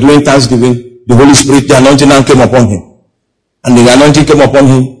as they were doing Thanksgiving, the Holy Spirit, the anointing came upon him. And the anointing came upon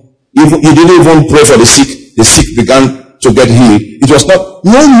him. He didn't even pray for the sick. The sick began to get healed. It was not,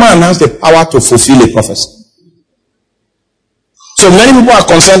 no man has the power to fulfill a prophecy. So many people are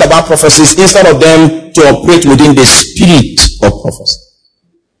concerned about prophecies instead of them to operate within the spirit of prophecy.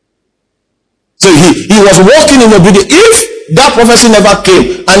 So he was walking in obedience. If that prophecy never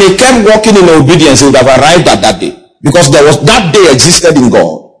came and he kept walking in obedience, he would have arrived at that day. Because that day existed in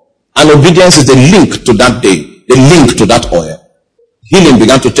God. And obedience is the link to that day, the link to that oil. Healing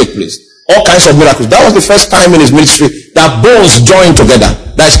began to take place. All kinds of miracles. That was the first time in his ministry that bones joined together.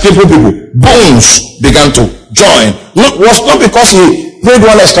 That is crippled people. Bones began to join. Was not because he prayed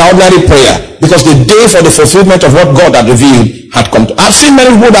one extraordinary prayer, because the day for the fulfillment of what God had revealed had come to. I've seen many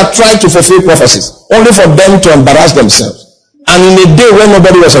people that tried to fulfill prophecies only for them to embarrass themselves. And in a day when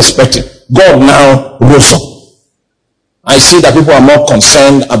nobody was expecting, God now rose up. I see that people are more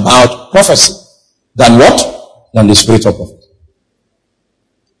concerned about prophecy than what? Than the spirit of prophecy.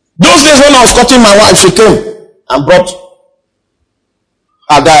 Those days when I was cutting my wife, she came and brought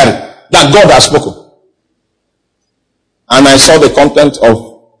her diary that God has spoken. And I saw the content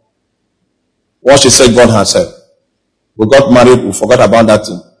of what she said God had said. We got married, we forgot about that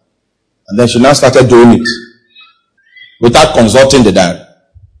thing. And then she now started doing it without consulting the diary.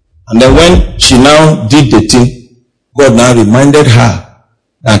 And then when she now did the thing, God now reminded her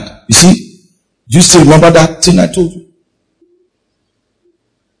that, you see, do you still remember that thing I told you?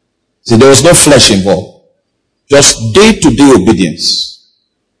 See, there was no flesh involved. Just day-to-day obedience.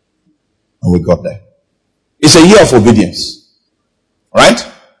 And we got there. It's a year of obedience. Right?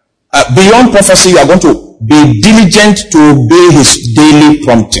 Beyond prophecy, you are going to be diligent to obey his daily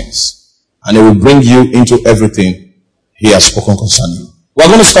promptings. And it will bring you into everything he has spoken concerning you. We're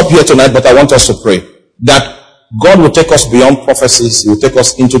going to stop here tonight, but I want us to pray that God will take us beyond prophecies. He will take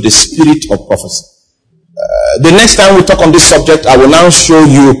us into the spirit of prophecy. The next time we talk on this subject, I will now show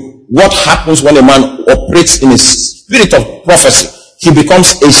you what happens when a man operates in a spirit of prophecy. He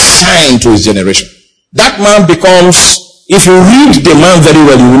becomes a sign to his generation. That man becomes, if you read the man very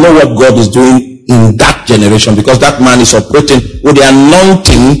well, you will know what God is doing in that generation, because that man is operating with the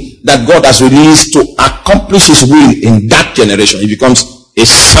anointing that God has released to accomplish his will in that generation. He becomes a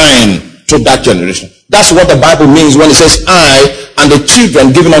sign to that generation. That's what the Bible means when it says, I and the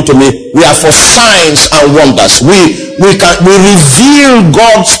children given unto me, we are for signs and wonders. We reveal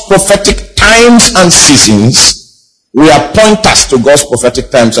God's prophetic times and seasons. We are pointers to God's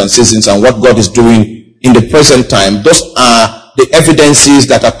prophetic times and seasons and what God is doing in the present time. Those are the evidences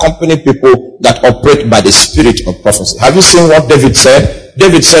that accompany people that operate by the spirit of prophecy. Have you seen what David said?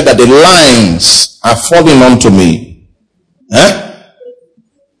 David said that the lines are falling onto me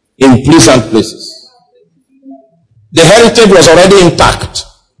in pleasant places. The heritage was already intact,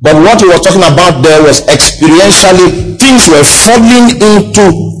 but what he was talking about there was experientially things were falling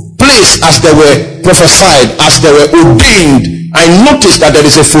into place as they were prophesied, as they were ordained. I noticed that there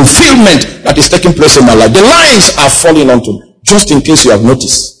is a fulfillment that is taking place in my life. The lines are falling onto me. Just in case you have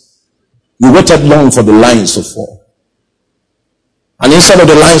noticed, you waited long for the lines to fall, and instead of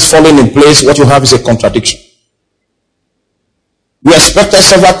the lines falling in place, what you have is a contradiction. You expected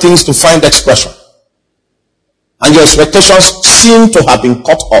several things to find expression, and your expectations seem to have been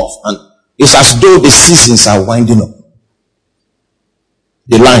cut off, and it's as though the seasons are winding up.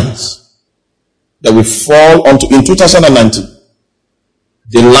 The lines that will fall onto in 2019,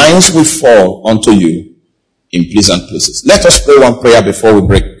 the lines will fall onto you in pleasant places. Let us pray one prayer before we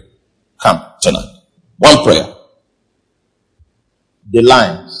break camp tonight. One prayer. The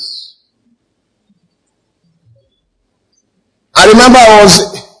lines. I remember I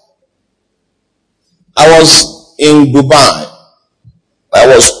was in Dubai. I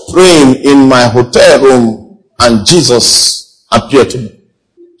was praying in my hotel room and Jesus appeared to me.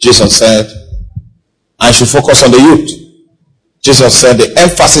 Jesus said, I should focus on the youth. Jesus said, the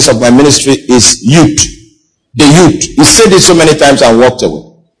emphasis of my ministry is youth. The youth. He said it so many times and walked away.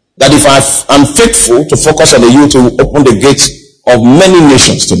 That if I'm faithful to focus on the youth, it will open the gates of many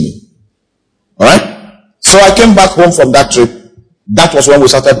nations to me. Alright? So I came back home from that trip. That was when we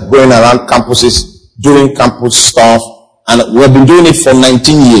started going around campuses, doing campus stuff. And we've been doing it for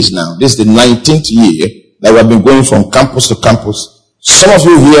 19 years now. This is the 19th year that we've been going from campus to campus. Some of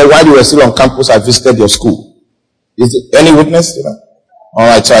you here, while you were still on campus, I visited your school. Is there any witness?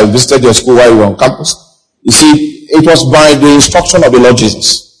 Alright, so I visited your school while you were on campus. You see, it was by the instruction of the Lord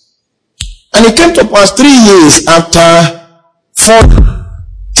Jesus. And it came to pass 3 years after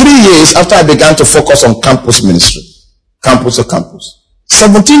I began to focus on campus ministry. Campus to campus.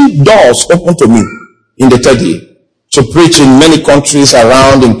 17 doors opened to me in the third year to preach in many countries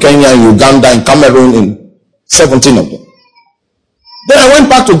around, in Kenya, in Uganda, in Cameroon, in 17 of them. Then I went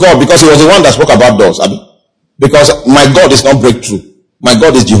back to God because he was the one that spoke about doors. Because my God is not breakthrough. My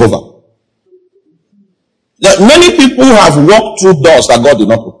God is Jehovah. Now, many people have walked through doors that God did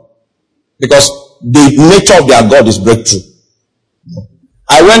not open. Because the nature of their God is breakthrough.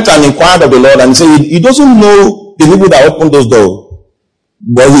 I went and inquired of the Lord and he said, he doesn't know the people that opened those doors.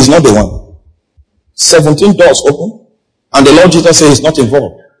 But he's not the one. 17 doors open. And the Lord Jesus said he's not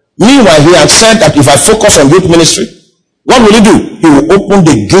involved. Meanwhile, he had said that if I focus on youth ministry, what will he do? He will open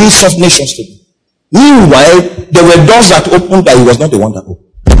the gates of nations to me. Meanwhile, there were doors that opened that he was not the one that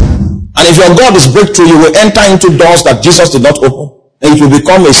opened. And if your God is breakthrough, you will enter into doors that Jesus did not open, and it will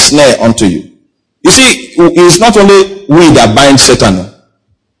become a snare unto you. You see, it's not only we that bind Satan.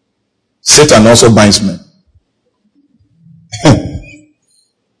 Satan also binds men.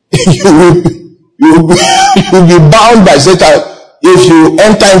 you will be bound by Satan if you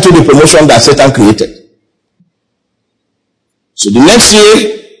enter into the promotion that Satan created. So the next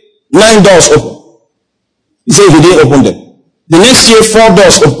year, 9 doors open. He said he didn't open them. The next year, 4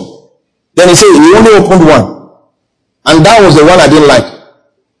 doors open. Then he said he only opened 1. And that was the one I didn't like.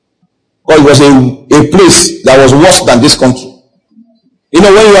 Because it was a place that was worse than this country. You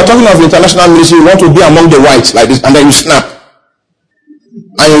know, when you are talking of international ministry, you want to be among the whites like this, and then you snap.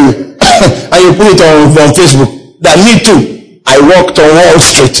 And you put it on Facebook. That me too. I walked on Wall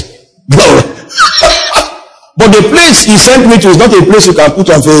Street. Glory. But the place he sent me to is not a place you can put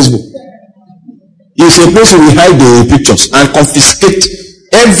on Facebook. It's a place where we hide the pictures and confiscate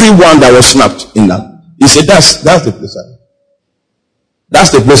everyone that was snapped in that. He said, that's the place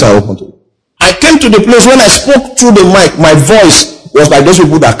that's the place I opened to. I came to the place when I spoke through the mic, my voice was like those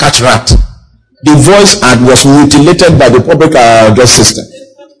people that catch rat. The voice was mutilated by the public address system.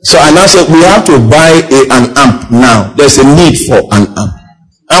 So I now said, we have to buy an amp now. There's a need for an amp.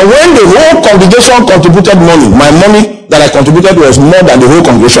 And when the whole congregation contributed money, my money that I contributed was more than the whole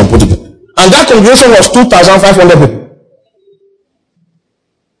congregation put it. And that congregation was 2,500 people.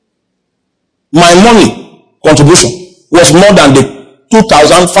 My money contribution was more than the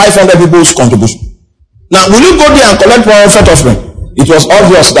 2,500 people's contribution. Now, will you go there and collect one offering? It was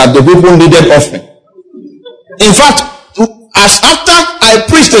obvious that the people needed offering. In fact, as after I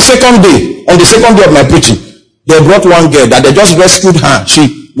preached the second day, on the second day of my preaching, they brought one girl that they just rescued her.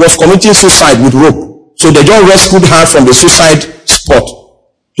 She was committing suicide with rope. So they just rescued her from the suicide spot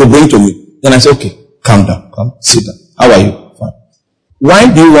to bring to me. Then I said, okay, calm down, come, sit down. How are you? Fine. Why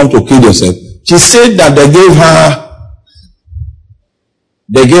do you want to kill yourself? She said that they gave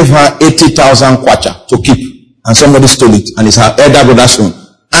her 80,000 kwacha to keep, and somebody stole it, and it's her elder brother's son.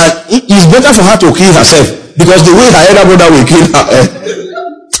 And it's better for her to kill herself, because the way her elder brother will kill her,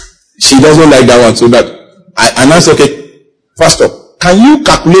 she doesn't like that one. So that I said, okay, Pastor, can you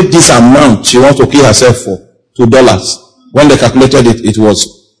calculate this amount she wants to kill herself for $2? When they calculated it, it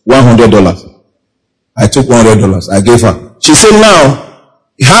was $100. I took $100. I gave her. She said, now,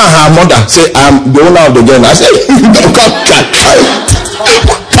 her mother said, I'm the owner of the game. I said,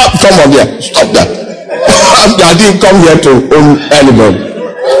 come on here. Stop that. I didn't come here to own anybody.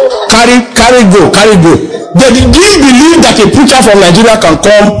 Carry go. They didn't believe that a preacher from Nigeria can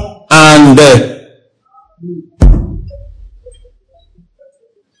come and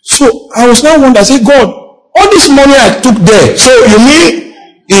so I was now wondering, I said, God, all this money I took there, so you mean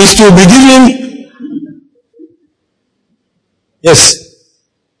is to be given? Yes.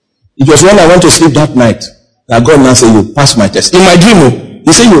 It was when I went to sleep that night that God now said, you passed my test. In my dream,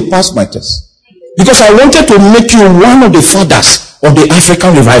 he said, you passed my test. Because I wanted to make you one of the fathers of the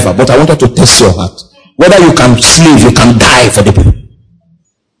African revival, but I wanted to test your heart. Whether you can slave, you can die for the people.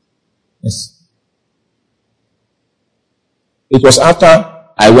 Yes. It was after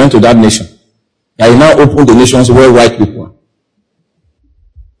I went to that nation that I now opened the nations where white people are.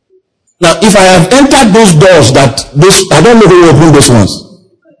 Now, if I have entered those doors I don't know who opened those ones.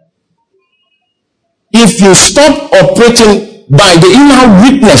 If you stop operating by the inner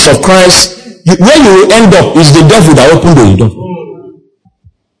witness of Christ, where you will end up is the devil that opened the door.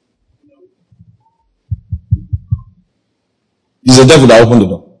 It's the devil that opened the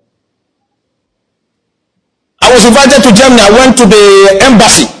door. I was invited to Germany. I went to the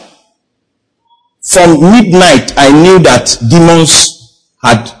embassy. From midnight, I knew that demons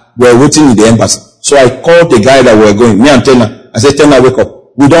were waiting in the embassy. So I called the guy that were going, me and Tena. I said, Tena, wake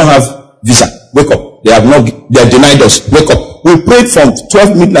up. We don't have visa. Wake up. They have denied us. Wake up. We prayed from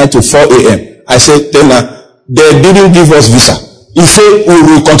 12 midnight to 4 a.m. I said, Tena, they didn't give us visa. He said, we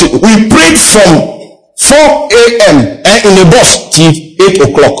will continue. We prayed from 4 a.m. in a bus till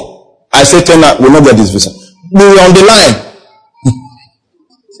 8 o'clock. I said, Tena, we'll not get this visa. We were on the line.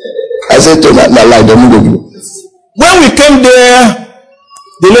 I said, Tena, no lie, don't go. When we came there,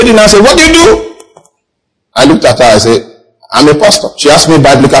 the lady now said, what do you do? I looked at her. I said, I'm a pastor. She asked me a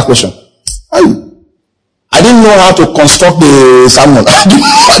biblical question. I didn't know how to construct the sermon.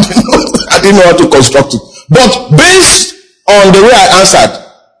 I didn't know how to construct it. But based on the way I answered,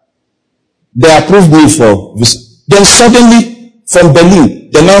 they approved me for visa. Then suddenly, from Berlin,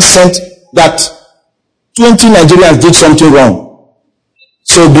 they now sent that 20 Nigerians did something wrong.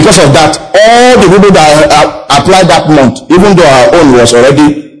 So because of that, all the people that applied that month, even though our own was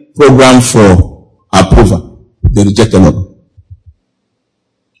already programmed for approval, they rejected it.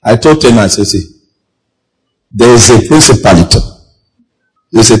 I told them, I said, see, there is a principality.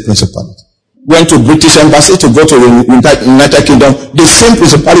 There is a principality. Went to British embassy to go to the United Kingdom. The same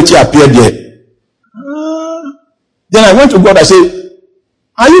principality appeared there. Then I went to God. I said,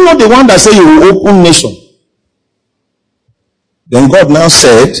 are you not the one that said you will open nation? Then God now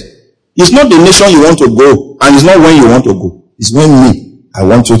said, it's not the nation you want to go, and it's not when you want to go. It's when I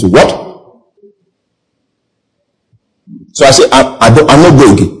want you to what? So I said, I'm not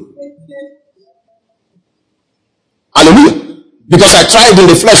going again. Hallelujah. Because I tried in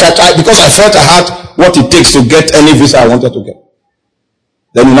the flesh, because I felt I had what it takes to get any visa I wanted to get.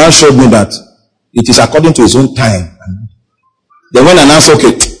 Then he now showed me that it is according to his own time. Then when I now said,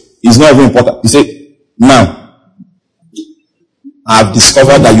 okay, it's not even important. He said, now, I have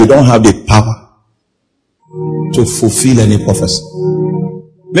discovered that you don't have the power to fulfill any prophecy.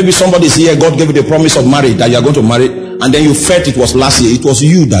 Maybe somebody is here, God gave you the promise of marriage, that you are going to marry, and then you felt it was last year. It was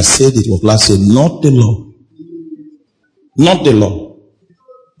you that said it was last year, not the Lord. Not the Lord.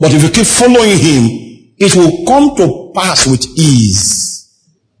 But if you keep following him, it will come to pass with ease.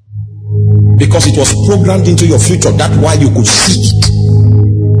 Because it was programmed into your future. That's why you could see it.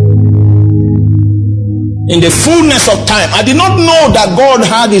 in the fullness of time. I did not know that God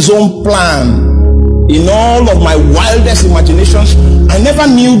had his own plan. In all of my wildest imaginations, I never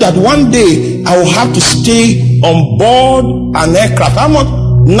knew that one day I will have to stay on board an aircraft. How much?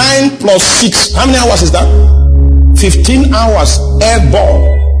 9 plus 6. How many hours is that? 15 hours airborne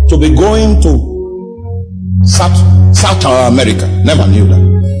to be going to South America. Never knew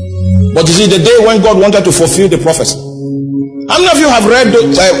that. But you see, the day when God wanted to fulfill the prophecy. How many of you have read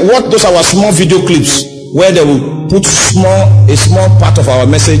those our small video clips where they will put a small part of our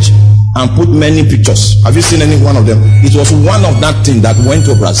message and put many pictures? Have you seen any one of them? It was one of that thing that went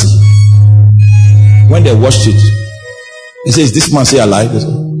to Brazil. When they watched it, they say, "Is this man still alive?" They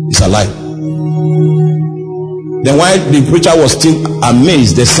say, "He's alive." Then while the preacher was still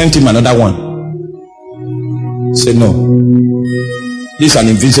amazed, they sent him another one. Say, "No, this is an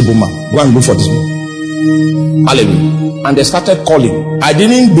invisible man. Go and look for this man." Hallelujah. And they started calling. I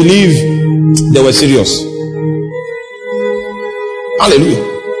didn't believe they were serious. Hallelujah.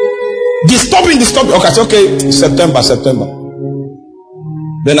 Disturbing. Okay, I said, okay, September.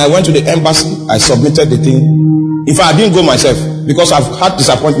 Then I went to the embassy. I submitted the thing. In fact, I didn't go myself because I've had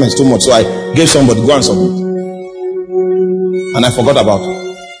disappointments too much. So I gave somebody, go and submit. And I forgot about it.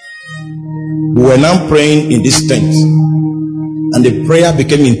 We were now praying in this tent. And the prayer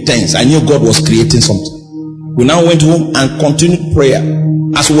became intense. I knew God was creating something. We now went home and continued prayer.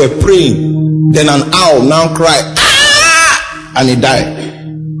 As we were praying, then an owl now cried, "Ah!" and he died.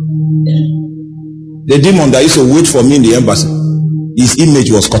 The demon that used to wait for me in the embassy, his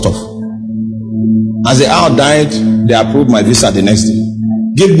image was cut off. As the owl died, they approved my visa the next day.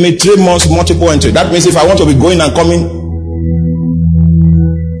 Give me 3 months multiple entry. That means if I want to be going and coming,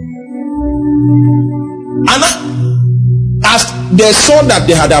 and as they saw that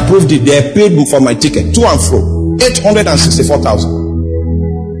they had approved it, they paid for my ticket to and fro, 864,000.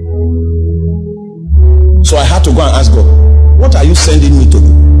 So I had to go and ask God, "What are you sending me to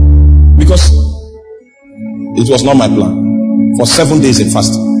do?" Because it was not my plan. For 7 days in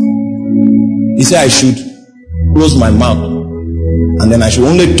fasting, he said I should close my mouth and then I should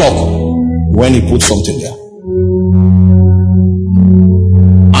only talk when he put something there.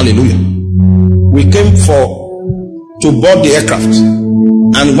 Hallelujah. We came to board the aircraft,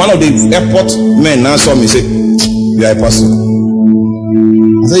 and one of the airport men now saw me say, "You are a pastor."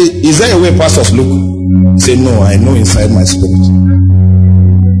 I said, "Is there a way pastors look?" He said, "No, I know inside my spirit."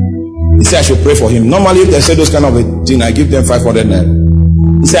 He said I should pray for him. Normally if they say those kind of a thing, I give them 500 naira.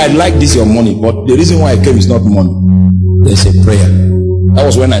 He said, "I'd like this your money, but the reason why I came is not money. There's a prayer." That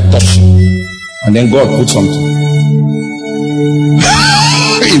was when I touched him. And then God put something.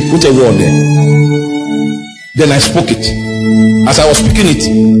 He put a word there. Then I spoke it. As I was speaking it,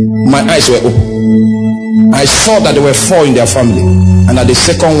 my eyes were open. I saw that there were 4 in their family, and that the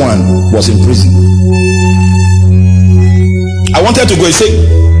second one was in prison. I wanted to go and say,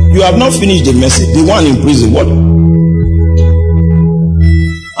 "You have not finished the message. The one in prison, what?"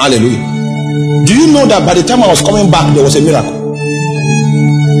 Hallelujah. Do you know that by the time I was coming back, there was a miracle?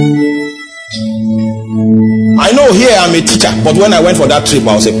 I know here I'm a teacher, but when I went for that trip,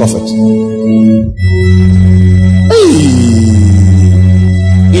 I was a prophet.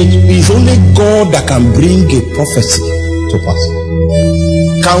 It is only God that can bring a prophecy to pass.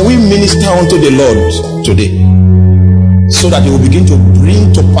 Can we minister unto the Lord today, so that he will begin to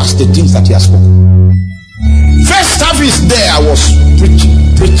bring to pass the things that he has spoken? First service there, I was preaching.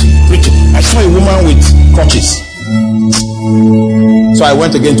 I saw a woman with crutches. So I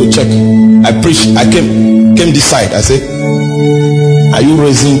went again to check. I preached. I came this side. I said, "Are you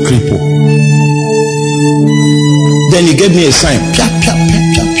raising cripple?" Then he gave me a sign. Pia, pia, pia,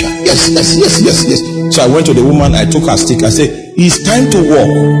 pia, pia. Yes. So I went to the woman. I took her stick. I said, "It's time to walk."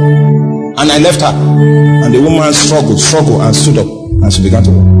 And I left her. And the woman struggled and stood up. And she began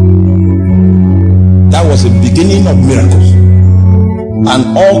to walk. That was the beginning of miracles.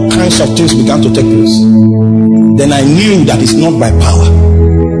 And all kinds of things began to take place. Then I knew that it's not by power.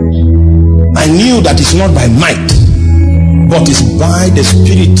 I knew that it's not by might, but it's by the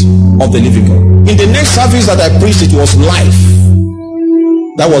Spirit of the living God. In the next service that I preached, it was life.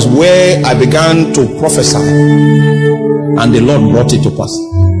 That was where I began to prophesy, and the Lord brought it to pass.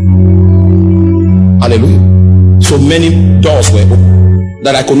 Hallelujah. So many doors were open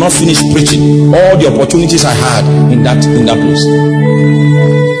that I could not finish preaching. All the opportunities I had in that place.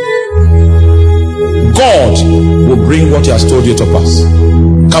 God will bring what he has told you to pass.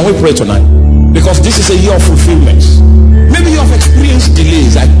 Can we pray tonight? Because this is a year of fulfillment. Maybe you have experienced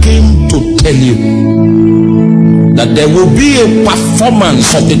delays. I came to tell you that there will be a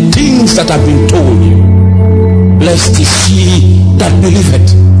performance of the things that have been told you. Blessed is he that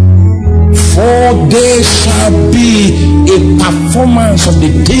believeth. For there shall be a performance of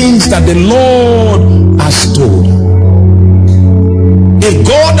the things that the Lord has told. If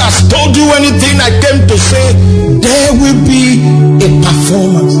God has told you anything, I came to say, there will be a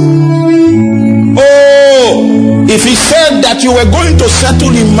performance. Oh, if he said that you were going to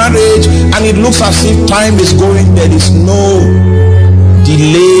settle in marriage and it looks as if time is going, there is no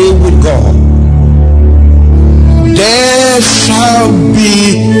delay with God. There shall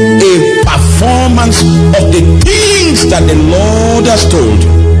be a performance of the things that the Lord has told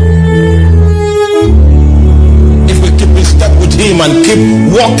you. If we keep in step with him and keep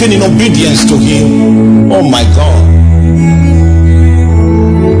walking in obedience to him, oh my God.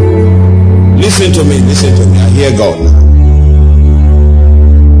 Listen to me, I hear God now.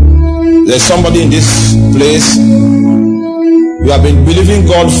 There's somebody in this place, you have been believing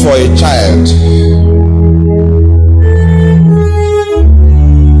God for a child.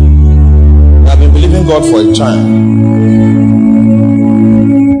 You have been believing God for a child.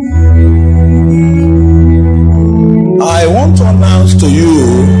 I want to announce to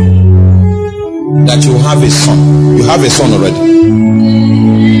you that you have a son. You have a son already.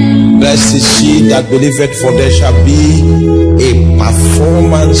 Blessed is she that believeth, for there shall be a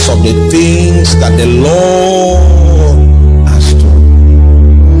performance of the things that the Lord has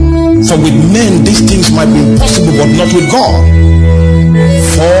done. For with men these things might be impossible, but not with God.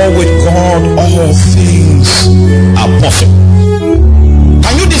 For with God all things are possible.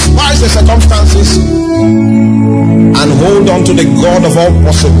 Can you despise the circumstances and hold on to the God of all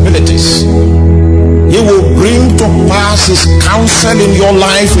possibilities? He will bring to pass his counsel in your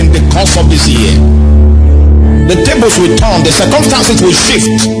life in the course of this year. The tables will turn, the circumstances will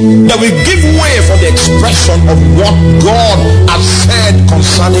shift. They will give way for the expression of what God has said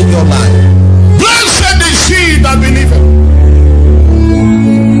concerning your life. Blessed is she that believeth,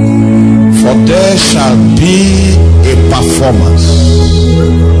 for there shall be a performance.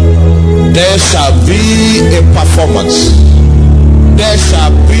 There shall be a performance. There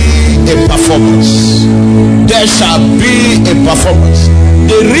shall be a performance. There shall be a performance.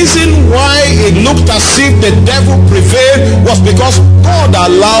 The reason why it looked as if the devil prevailed was because God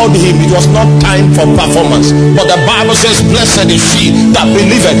allowed him. It was not time for performance. But the Bible says, blessed is she that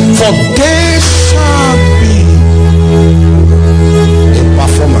believeth, for there shall be a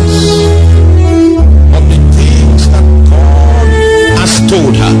performance of the things that God has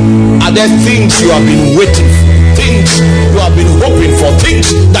told her. Are there things you have been waiting for? Things you have been hoping for,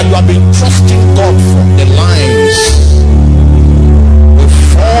 things that you have been trusting God for? The lines will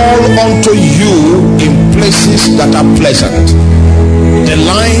fall onto you in places that are pleasant. The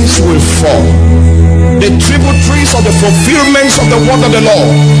lines will fall. The tributaries of the fulfillments of the word of the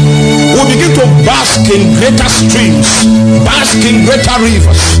Lord will begin to bask in greater streams, bask in greater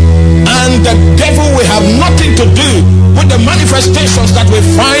rivers, and the devil will have nothing to do with the manifestations that will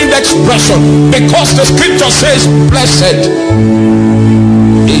find expression, because the scripture says, blessed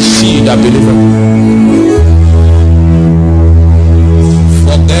is she that believeth,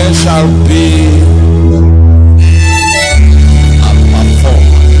 for there shall be a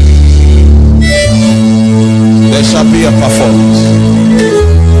performance. There shall be a performance.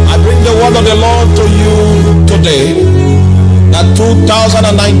 I bring the word of the Lord to you today, that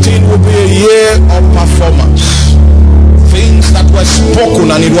 2019 will be a year of performance. Things that were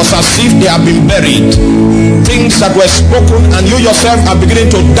spoken and it was as if they have been buried. Things that were spoken and you yourself are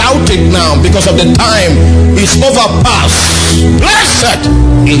beginning to doubt it now because of the time is overpassed. Blessed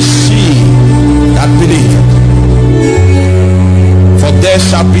is she that believeth, for there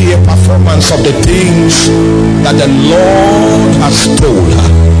shall be a performance of the things that the Lord has told her.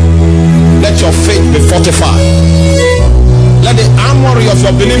 Let your faith be fortified. Let the armory of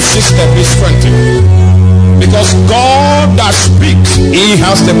your belief system be strengthened. Because God that speaks, he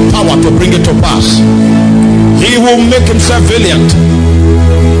has the power to bring it to pass. He will make himself valiant,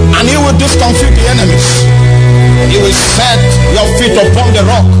 and he will discomfit the enemies. He will set your feet upon the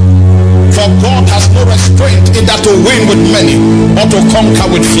rock. For God has no restraint in that to win with many or to conquer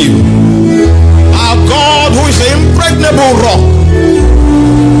with few. Our God, who is the impregnable rock,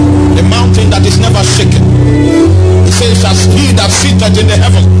 the mountain that is never shaken, he says, as he that sitteth in the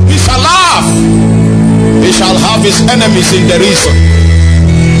heavens, he shall laugh. He shall have his enemies in derision.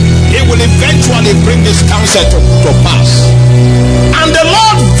 He will eventually bring his counsel to pass. And the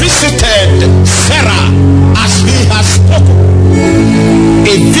Lord visited Sarah as he has spoken.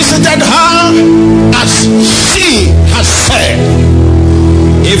 He visited her as she has said.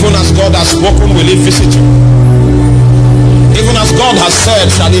 Even as God has spoken, will he visit you. Even as God has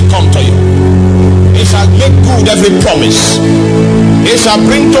said, shall he come to you. He shall make good every promise. He shall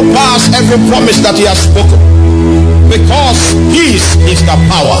bring to pass every promise that he has spoken. Because his is the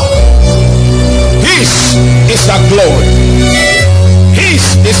power. His is the glory.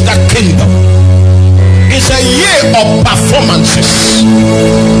 His is the kingdom. It's a year of performances.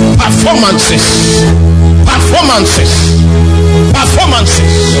 Performances. Performances.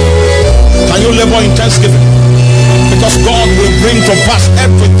 Performances. Can you labor in thanksgiving? Because God will bring to pass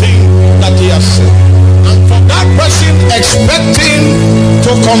everything that he has said. And for that person expecting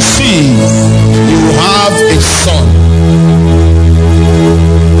to conceive, you have a son.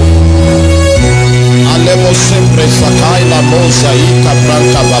 Alemo sempre sakai la bosa ika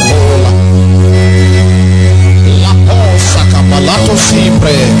branca babola. La posa capalato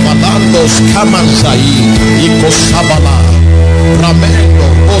sempre malandos kamanzai iko sabala. Ramendo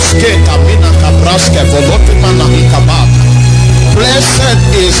bosketa mina kabraske volotimana ikabata. Blessed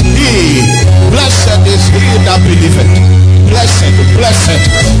is he that believeth. Blessed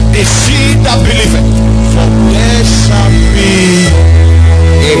is he that believeth. For there shall be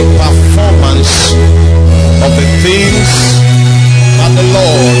a performance of the things that the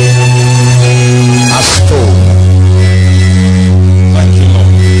Lord has told. Thank you,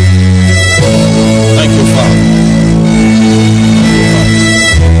 Lord. Thank you, Father.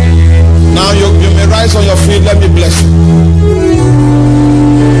 Now you may rise on your feet. Let me bless you.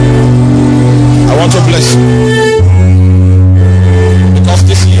 I want to bless you. Because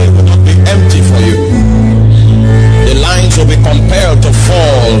this year will not be empty for you. The lines will be compelled to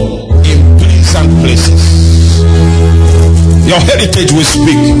fall in pleasant places. Your heritage will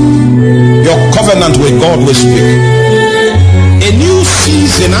speak. Your covenant with God will speak. A new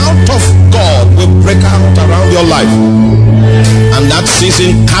season out of God will break out around your life. And that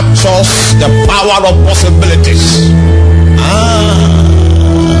season captures the power of possibilities.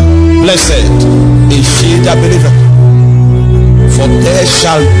 Blessed is she that believeth, for there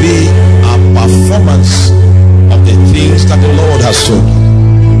shall be a performance of the things that the Lord has told.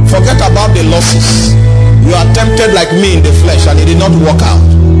 Forget about the losses. You are tempted like me in the flesh and it did not work out.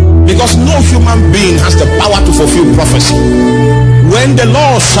 Because no human being has the power to fulfill prophecy. When the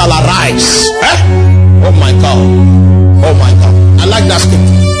Lord shall arise, oh my God, oh my God. I like that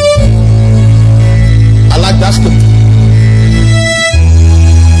scripture. I like that scripture.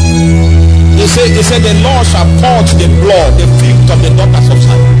 He said the Lord shall purge the blood, the feet of the daughters of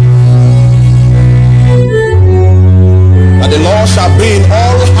Zion. That the Lord shall bring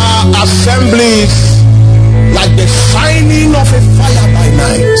all her assemblies like the shining of a fire by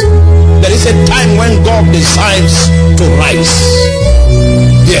night. There is a time when God decides to rise.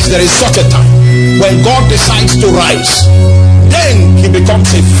 Yes, there is such a time when God decides to rise. Then he becomes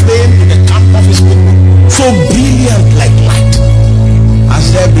a flame in the camp of his people, so brilliant like light. Has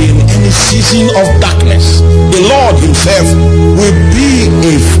there been any season of darkness, the Lord himself will be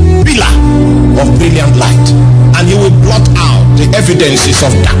a pillar of brilliant light, and he will blot out the evidences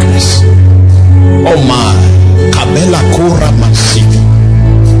of darkness. Oh my, Kabela Kora Masiki.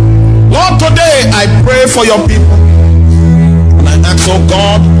 Lord, today I pray for your people, and I ask, oh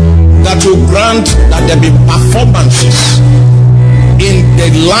God, that you grant that there be performances in the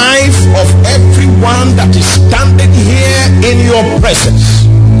life of everyone that is standing here in your presence.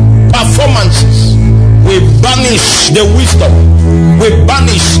 Performances. We banish the wisdom. We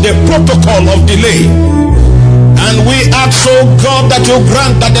banish the protocol of delay. And we ask, oh God, that you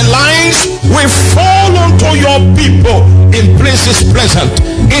grant that the lines will fall onto your people in places pleasant.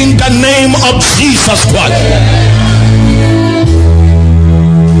 In the name of Jesus Christ.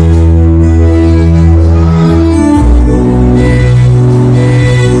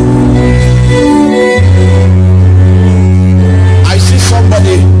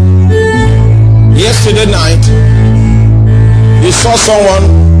 Yesterday night, you saw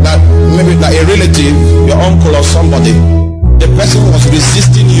someone that maybe like a relative, your uncle or somebody. The person was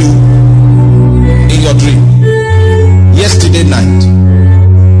resisting you in your dream. Yesterday night,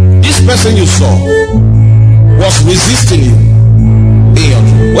 this person you saw was resisting you in your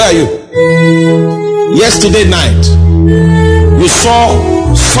dream. Where are you? Yesterday night, you saw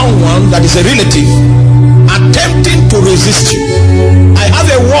someone that is a relative attempting to resist you. I have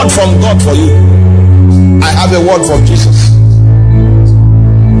a word from God for you. I have a word from Jesus.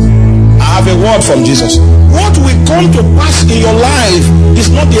 I have a word from Jesus. What will come to pass in your life is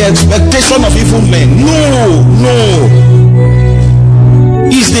not the expectation of evil men. No.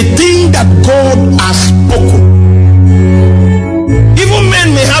 It's the thing that God has spoken. Evil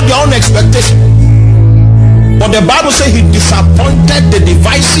men may have their own expectation, but the Bible says he disappointed the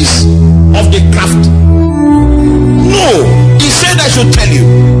devices of the craft. No, he said I should tell you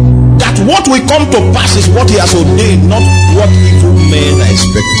that that what will come to pass is what he has ordained, not what evil men are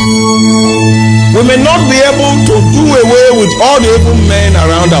expecting. We may not be able to do away with all the evil men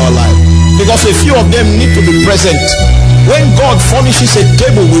around our life, because a few of them need to be present when God furnishes a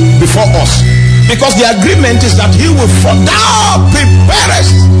table before us, because the agreement is that he will thou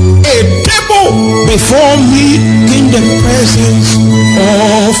preparest a table before me in the presence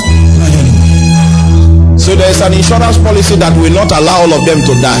of my enemy. So there is an insurance policy that will not allow all of them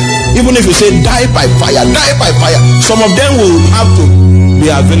to die. Even if you say die by fire, some of them will have to be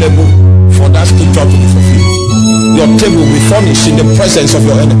available for that scripture to be fulfilled. Your table will be furnished in the presence of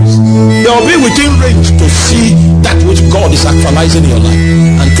your enemies. They will be within range to see that which God is actualizing in your life.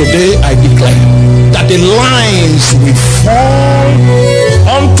 And today I declare that the lines will fall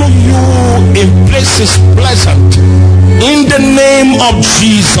unto you in places pleasant in the name of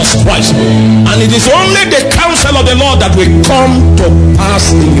Jesus Christ. And it is only the counsel of the Lord that will come to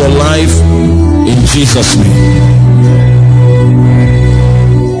pass in your life in Jesus' name.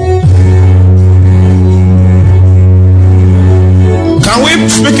 Can we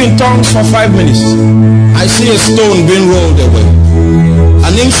speak in tongues for 5 minutes? I see a stone being rolled away.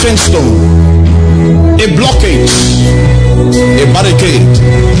 An ancient stone. A blockage. A barricade.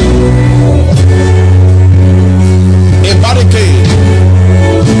 A barricade.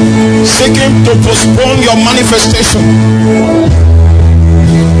 Seeking to postpone your manifestation.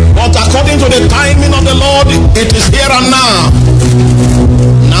 But according to the timing of the Lord, it is here and now.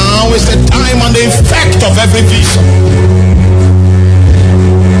 Now is the time and the effect of every vision.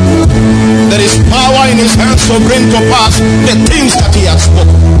 There is power in his hands to bring to pass the things that he has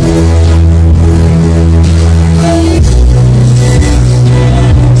spoken.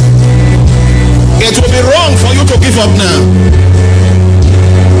 It will be wrong for you to give up now.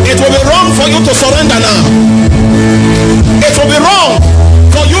 It will be wrong for you to surrender now. It will be wrong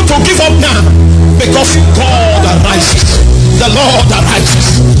for you to give up now, because God arises. The Lord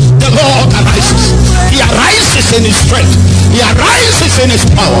arises. The Lord arises. He arises in his strength. He arises in his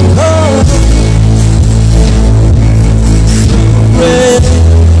power.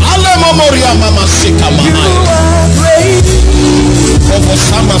 Alemomoria mama sika mahai.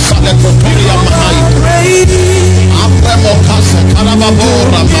 Ovosama sale kotoria mahai. Apremo kasa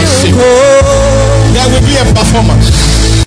karababora masiko. There will be a performance.